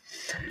Griffiths.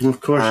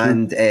 Of course.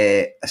 And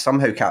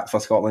somehow capped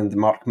for Scotland,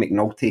 Mark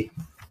McNulty.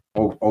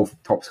 All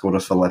top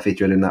scorers for Livy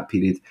during that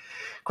period.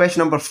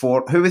 Question number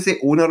 4. Who was the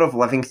owner of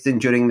Livingston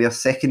during their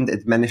second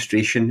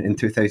administration in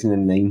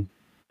 2009?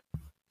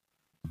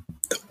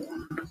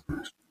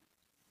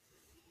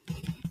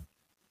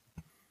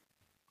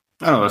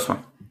 I know this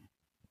one.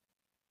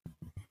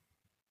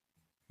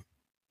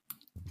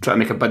 Try to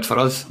make a bid for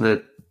us,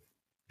 the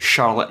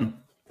charlatan.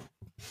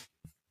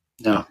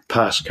 No,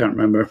 pass, can't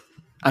remember.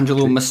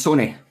 Angelo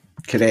Massoni.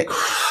 Correct.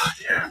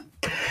 Yeah.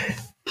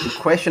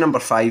 Question number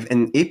 5.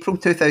 In April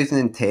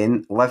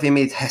 2010, Livy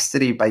made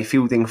history by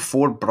fielding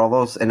 4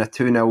 brothers in a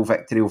 2-0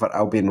 victory over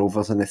Albion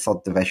Rovers in the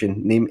third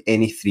division. Name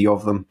any 3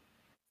 of them.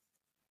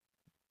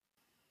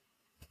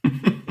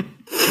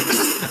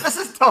 This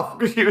is tough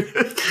because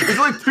there's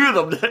only 2 of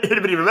them that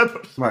anybody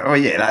remembers. Oh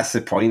yeah, that's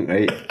the point,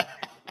 right?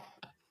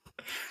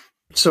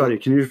 Sorry,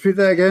 can you repeat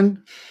that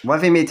again?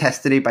 Livy made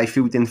history by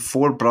fielding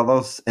 4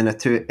 brothers in a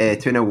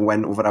 2-0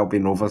 win over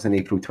Albion Rovers in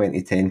April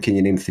 2010. Can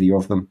you name 3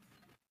 of them?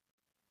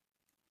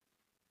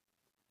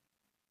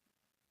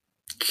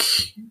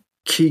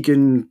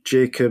 Keegan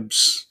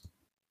Jacobs,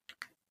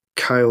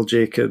 Kyle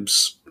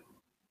Jacobs.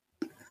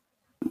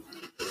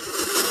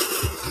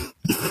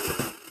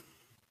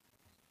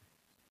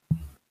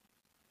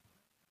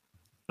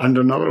 And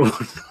another one.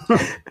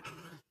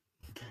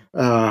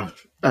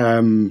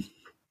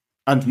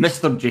 And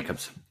Mr.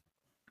 Jacobs.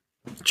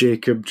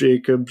 Jacob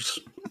Jacobs.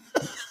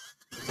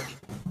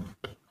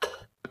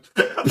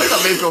 I think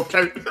that may as well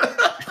count.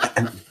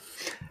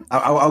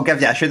 I'll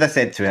give you. I should have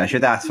said two. I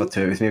should have asked for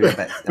two. It was maybe a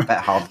bit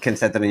hard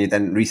considering you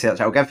didn't research.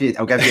 I'll give you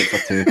it for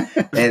two.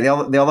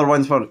 The other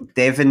ones were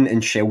Devon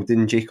and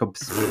Sheldon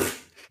Jacobs.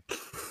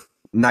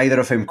 Neither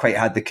of whom quite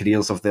had the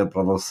careers of their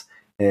brothers.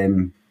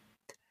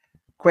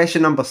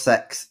 Question number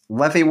 6.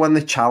 Livy won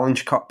the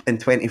Challenge Cup in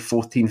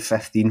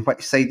 2014-15.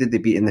 Which side did they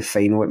beat in the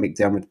final at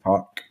McDiarmid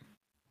Park?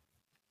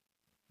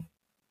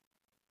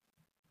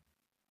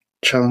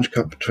 Challenge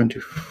Cup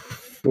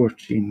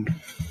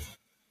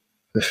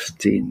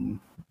 2014-15.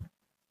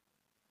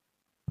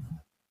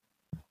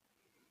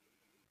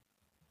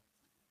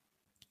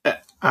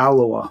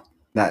 Alloa.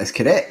 That is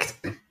correct.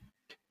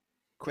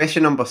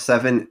 Question number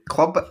 7.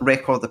 Club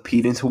record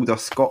appearance holder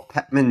Scott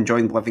Pittman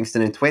joined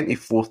Livingston in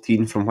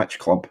 2014 from which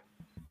club?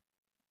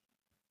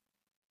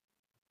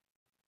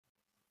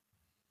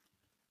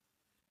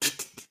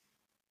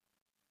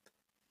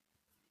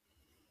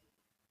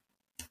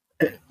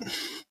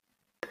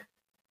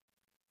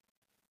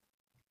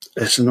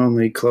 It's a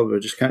non-league club. I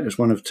just can't. It's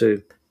one of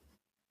two.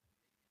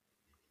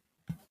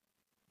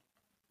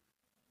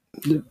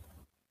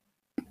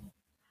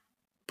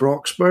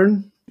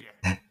 Broxburn?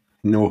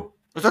 No.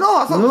 Was it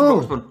not? I thought it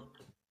was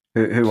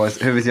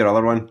Broxburn. Who was your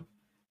other one?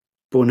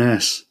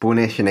 Bo'ness.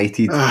 Bo'ness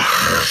United. I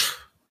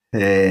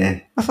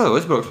thought it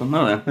was Broxburn.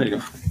 No, there you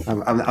go.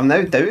 I'm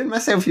now doubting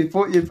myself. This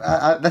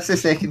is the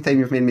second time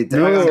you've made me doubt.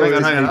 No,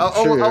 Hang on.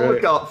 I'll Sure, look right.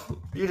 it up.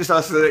 You just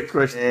ask the next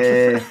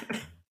question.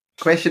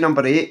 Question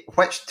number 8.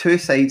 Which two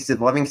sides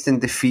did Livingston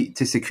defeat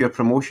to secure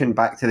promotion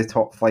back to the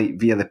top flight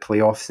via the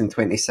playoffs in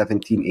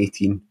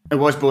 2017-18? It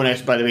was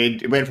Bo'ness, by the way.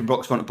 It went from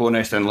Broxburn to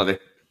Bo'ness then Livy.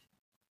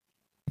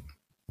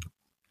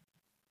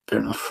 Fair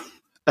enough.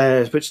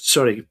 Which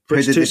two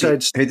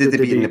sides? Who did they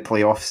beat in the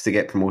playoffs to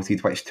get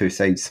promoted? Which two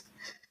sides?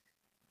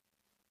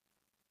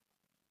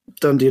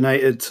 Dundee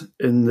United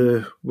in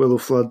the Willow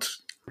Flood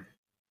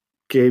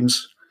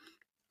games,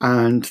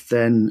 and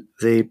then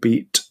they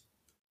beat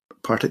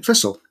Partick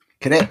Thistle.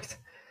 Correct.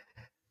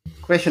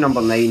 Question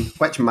number 9.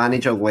 Which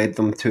manager led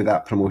them to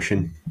that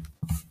promotion?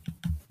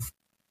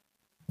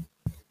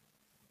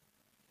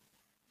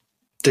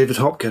 David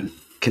Hopkin.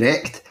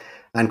 Correct.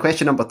 And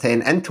question number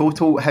 10. In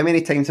total, how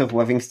many times have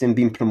Livingston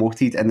been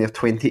promoted in their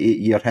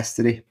 28-year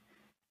history?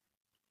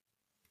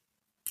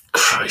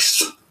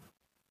 Christ.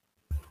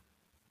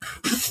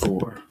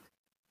 4.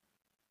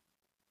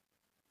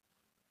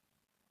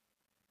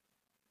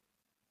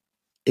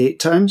 8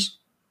 times?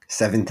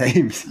 7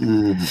 times.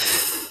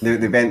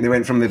 They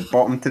went from the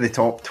bottom to the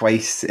top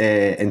twice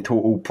in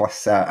total,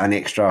 plus an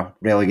extra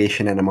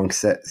relegation in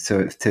amongst it,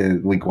 so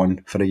to League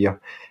One for a year.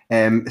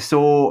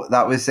 So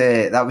that was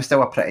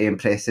still a pretty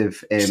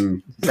impressive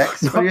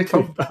 6 for you,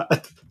 Tom.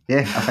 Bad. Yeah,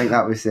 I think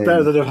that was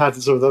Better than I've had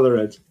in some of the other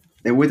ends.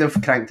 It would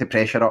have cranked the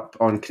pressure up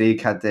on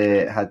Craig had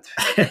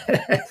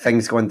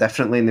things gone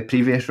differently in the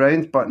previous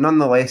round, but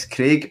nonetheless,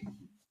 Craig,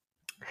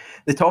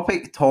 the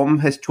topic Tom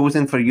has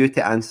chosen for you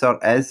to answer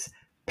is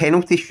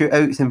penalty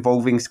shootouts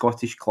involving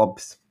Scottish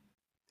clubs.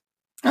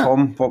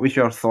 Tom, what was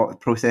your thought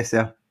process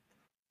there?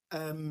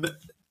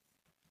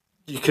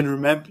 You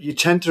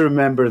tend to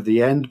remember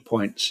the end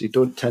points. You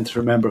don't tend to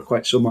remember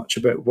quite so much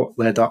about what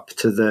led up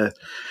to the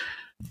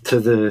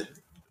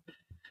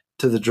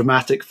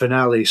dramatic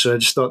finale. So I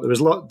just thought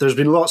there's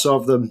been lots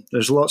of them.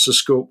 There's lots of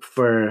scope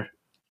for.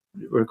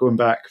 We're going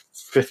back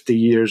 50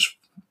 years,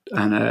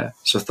 and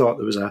so I thought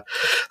there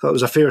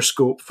was a fair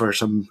scope for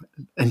some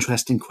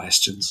interesting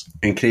questions.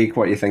 And Craig,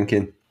 what are you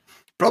thinking?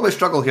 Probably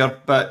struggle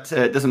here, but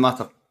it doesn't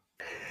matter.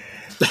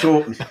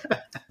 So,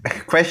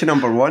 question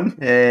number 1.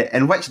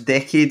 In which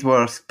decade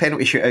were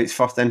penalty shootouts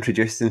first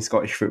introduced in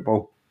Scottish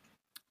football?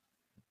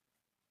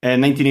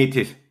 1980s.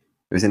 It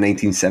was the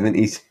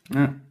 1970s.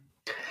 Yeah.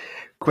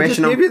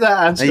 Question I just gave you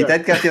that answer. You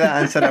did give you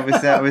that answer.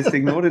 I was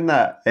ignoring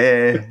that.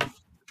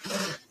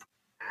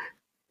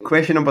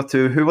 Question number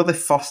 2. Who were the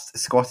first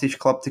Scottish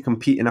club to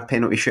compete in a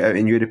penalty shootout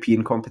in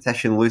European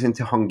competition, losing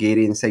to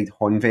Hungarian side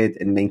Honvéd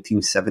in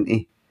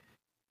 1970?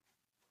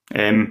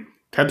 Hibs.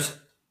 It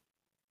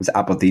was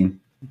Aberdeen.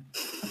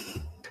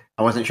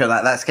 I wasn't sure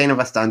that's kind of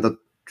a standard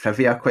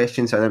trivia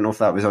question, so I don't know if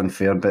that was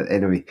unfair, but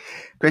anyway.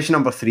 Question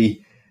number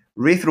 3.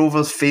 Raith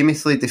Rovers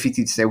famously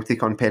defeated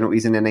Celtic on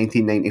penalties in the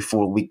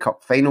 1994 League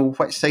Cup final.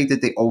 Which side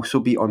did they also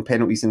beat on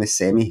penalties in the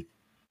semi?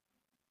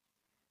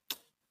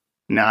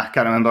 Nah,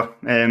 can't remember.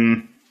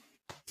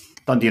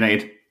 Dundee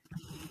United.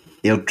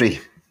 Airdrie.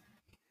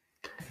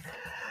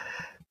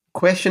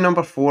 Question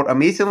number 4.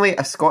 Amazingly,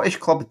 a Scottish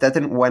club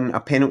didn't win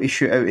a penalty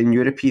shootout in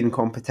European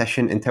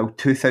competition until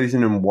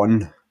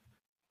 2001.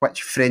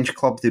 Which French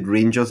club did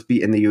Rangers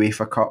beat in the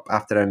UEFA Cup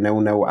after a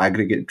 0-0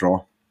 aggregate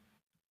draw?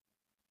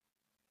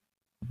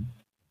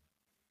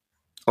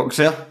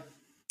 Auxerre.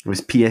 It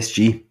was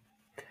PSG.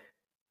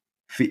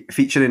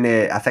 Featuring,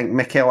 I think,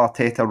 Mikel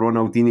Arteta,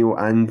 Ronaldinho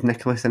and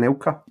Nicolas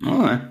Anelka.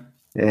 Oh,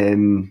 yeah.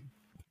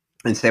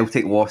 And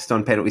Celtic lost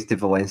on penalties to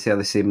Valencia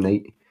the same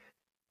night.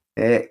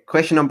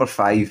 Question number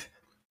 5.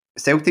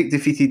 Celtic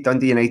defeated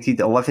Dundee United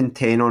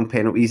 11-10 on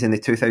penalties in the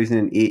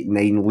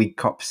 2008-9 League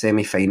Cup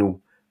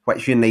semi-final.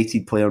 which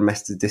United player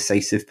missed a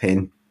decisive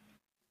pen?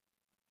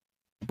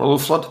 Ball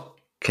flood.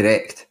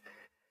 Correct.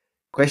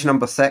 Question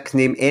number 6.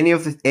 Name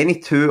any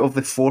two of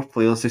the 4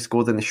 players who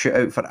scored in the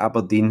shootout for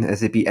Aberdeen as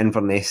they beat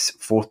Inverness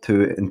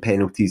 4-2 in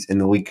penalties in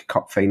the League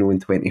Cup final in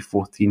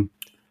 2014.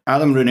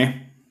 Adam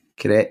Rooney.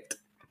 Correct.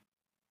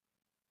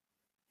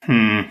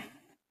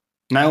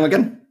 Niall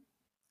again.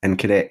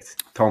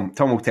 Incorrect. Tom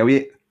will tell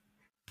you.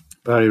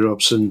 Barry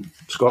Robson,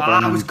 Scott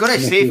Brennan. I was going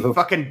to say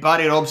fucking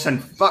Barry Robson.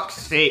 Fuck's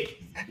sake.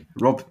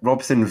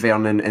 Robson,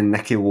 Vernon and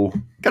Nicky Lowe.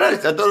 I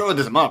don't know what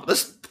this is, but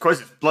this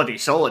quiz is bloody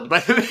solid, by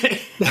the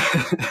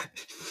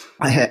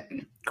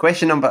way.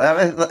 Question number...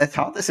 It's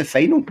hard, it's a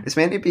final. It's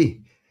meant to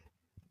be.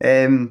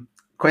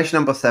 Question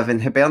number 7.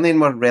 Hibernian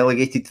were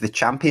relegated to the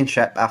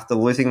Championship after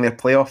losing their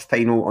playoff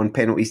final on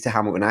penalties to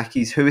Hamilton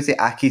Accies. Who was the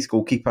Accies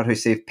goalkeeper who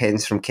saved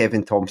pens from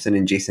Kevin Thompson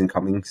and Jason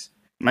Cummings?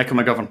 Michael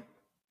McGovern. It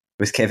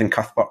was Kevin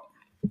Cuthbert.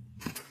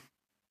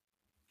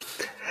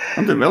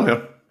 I'm doing well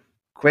here.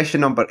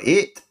 Question number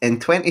 8. In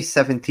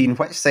 2017,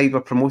 which side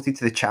were promoted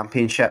to the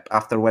Championship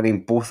after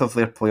winning both of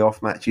their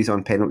playoff matches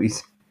on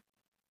penalties?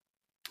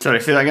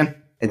 Sorry, say that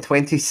again. In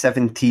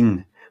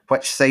 2017,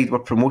 which side were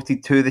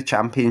promoted to the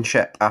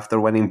Championship after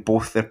winning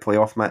both their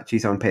playoff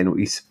matches on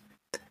penalties?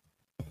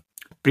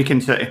 Brecon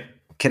City.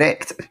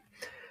 Correct.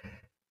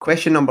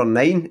 Question number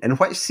 9. In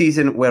which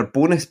season were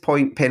bonus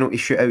point penalty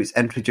shootouts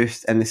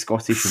introduced in the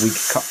Scottish League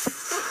Cup?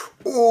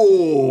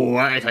 Oh,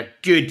 that is a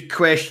good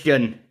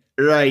question.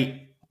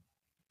 Right.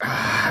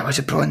 Was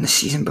it probably in the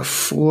season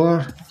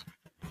before?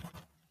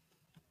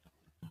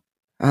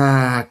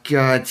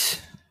 God.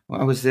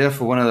 Well, I was there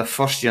for one of the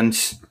first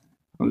ones.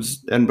 It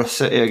was Edinburgh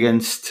City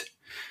against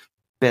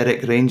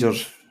Berwick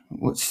Rangers.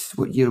 What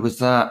year was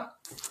that?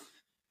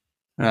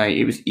 Right,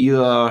 it was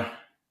either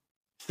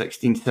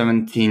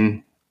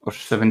 16-17 or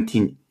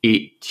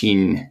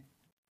 17-18.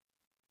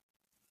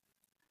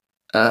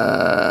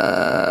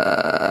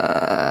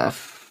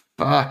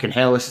 Fucking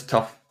hell, this is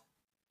tough.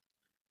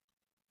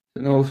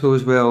 And also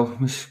as well,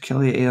 was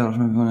Kelly Ayers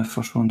maybe one of the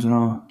first ones,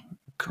 no?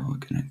 So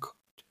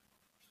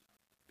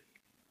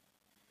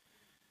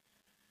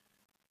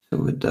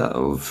would that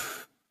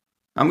have...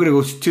 I'm going to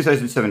go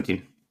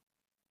 2017.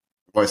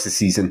 What's the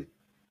season?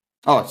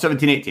 Oh,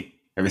 17-18.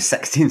 It was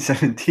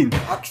 16-17.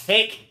 Fuck's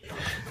sake.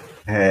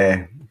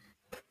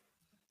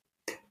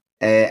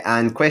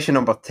 And question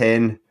number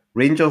 10.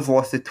 Rangers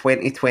lost the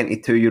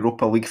 2022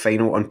 Europa League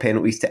final on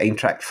penalties to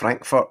Eintracht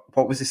Frankfurt.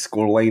 What was the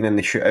scoreline in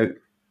the shootout?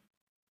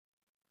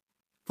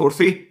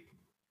 4-3. It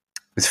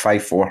was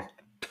 5-4.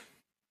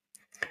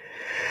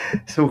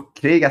 So,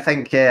 Craig, I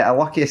think a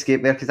lucky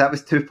escape there because that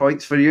was 2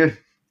 points for you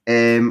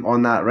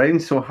on that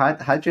round. So,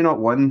 had you not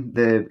won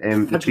the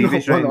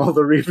previous round, all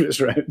the previous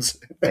rounds,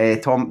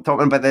 talking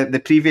about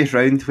the previous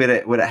round where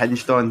it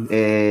hinged on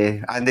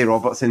Andy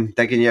Robertson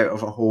digging you out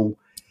of a hole,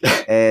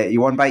 you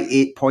won by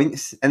 8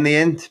 points in the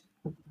end.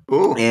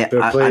 Oh,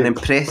 an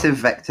impressive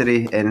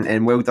victory,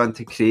 and well done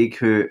to Craig,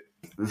 who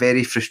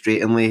very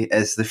frustratingly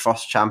is the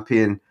first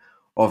champion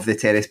of the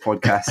Terrace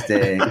Podcast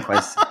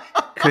quiz.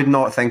 Could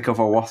not think of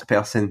a worse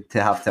person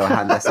to have to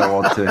hand this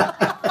award to.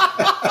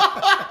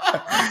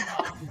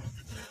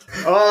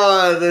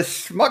 Oh, the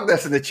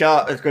smugness in the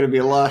chat is going to be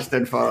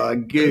lasting for a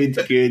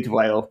good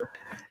while.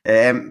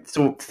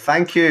 So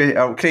thank you.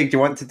 Craig, do you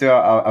want to do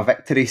a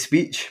victory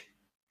speech?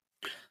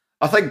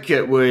 I think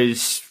it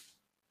was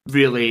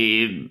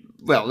really,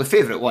 well, the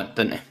favourite one,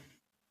 didn't it?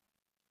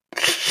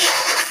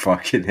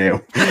 Fucking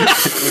hell.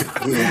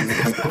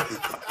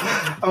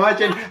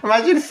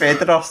 Imagine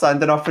Federer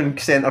standing up in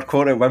centre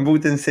court at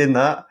Wimbledon saying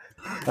that.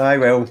 Aye,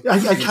 well, I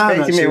can't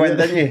expecting me to win,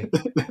 didn't you?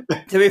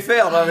 To be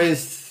fair, I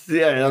was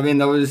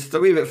a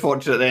wee bit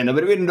fortunate then. I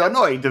would have been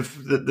annoyed if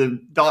the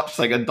darts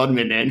thing had done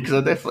me then, because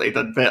I definitely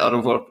did better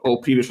over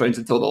all previous rounds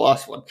until the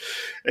last one.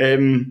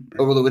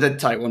 Although we did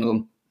tie one of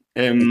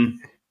them.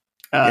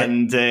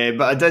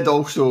 But I did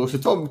also. So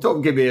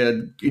Tom gave me a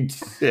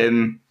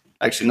good.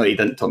 Actually, no, he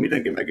didn't. Tom, he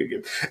didn't give me a good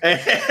game.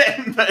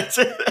 But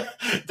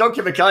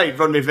Duncan Mackay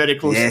run me very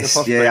close. Yes, to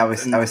the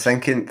first round. I was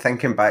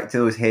thinking back to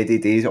those heady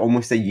days,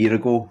 almost a year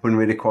ago when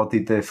we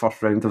recorded the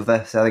first round of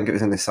this. I think it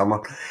was in the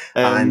summer.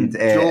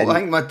 Joel,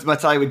 I think my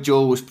tie with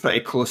Joel was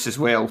pretty close as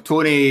well.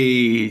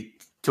 Tony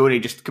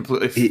just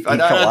completely.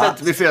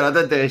 To be fair, I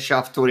did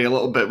shaft Tony a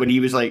little bit when he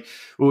was like,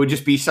 "We would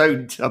just be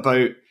sound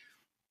about."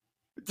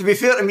 To be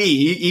fair to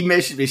me, he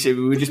messaged me saying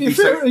we would just be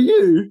fair to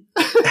you.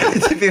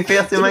 To be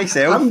fair to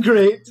myself, I'm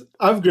great.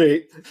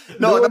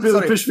 No one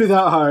really pushed me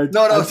that hard.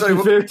 No, sorry. I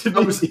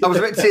was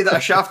about to say that I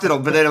shafted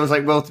him, but then I was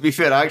like, well, to be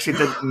fair, I actually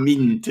didn't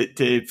mean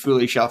to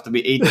fully shaft him.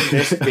 He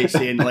messaged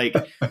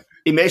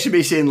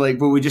me saying like,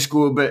 will we just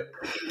go a bit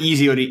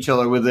easy on each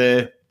other with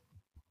the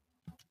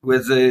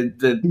what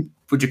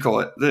do you call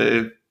it,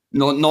 the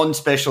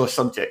non-specialist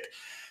subject.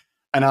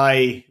 And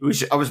I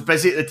was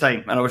busy at the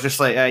time, and I was just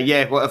like,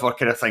 yeah, whatever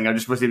kind of thing. I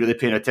just wasn't really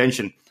paying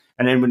attention.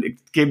 And then when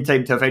it came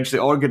time to eventually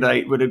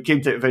organise, when it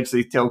came to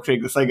eventually tell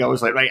Craig the thing, I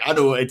was like, right, I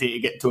know what it takes to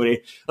get Tony.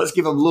 Let's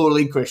give him lower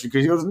league question,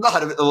 because he knows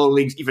nothing about the lower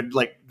leagues even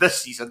like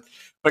this season.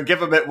 but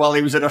give him it while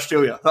he was in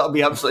Australia. That'll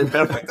be absolutely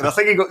perfect. And I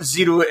think he got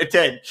 0 out of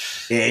 10.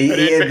 Yeah,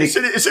 as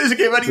soon as he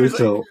came in,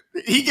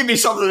 he gave me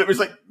something that was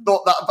like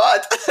not that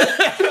bad.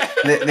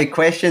 the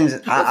questions,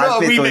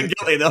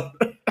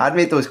 I'd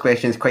made those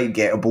questions quite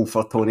gettable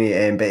for Tony,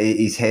 but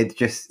his head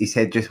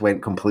just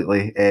went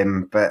completely.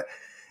 But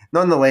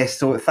nonetheless,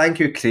 so thank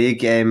you,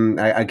 Craig.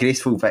 A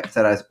graceful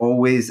victor as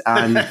always,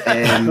 and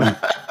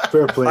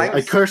fair play.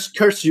 Thanks. I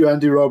curse you,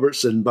 Andy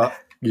Robertson, but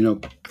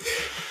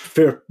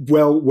fair,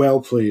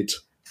 well played.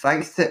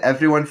 Thanks to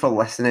everyone for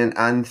listening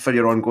and for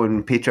your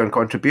ongoing Patreon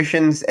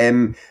contributions.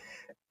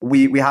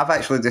 We have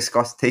actually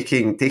discussed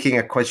taking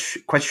a quiz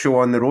show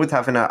on the road,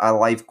 having a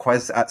live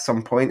quiz at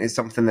some point. Is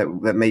something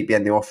that might be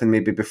in the offing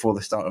maybe before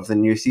the start of the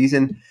new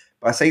season.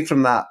 But aside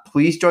from that,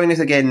 please join us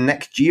again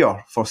next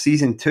year for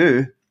season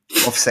 2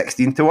 of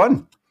 16 to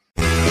 1.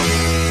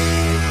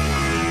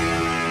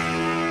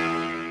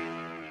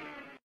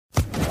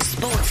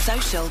 Sports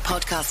Social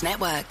Podcast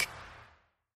Network.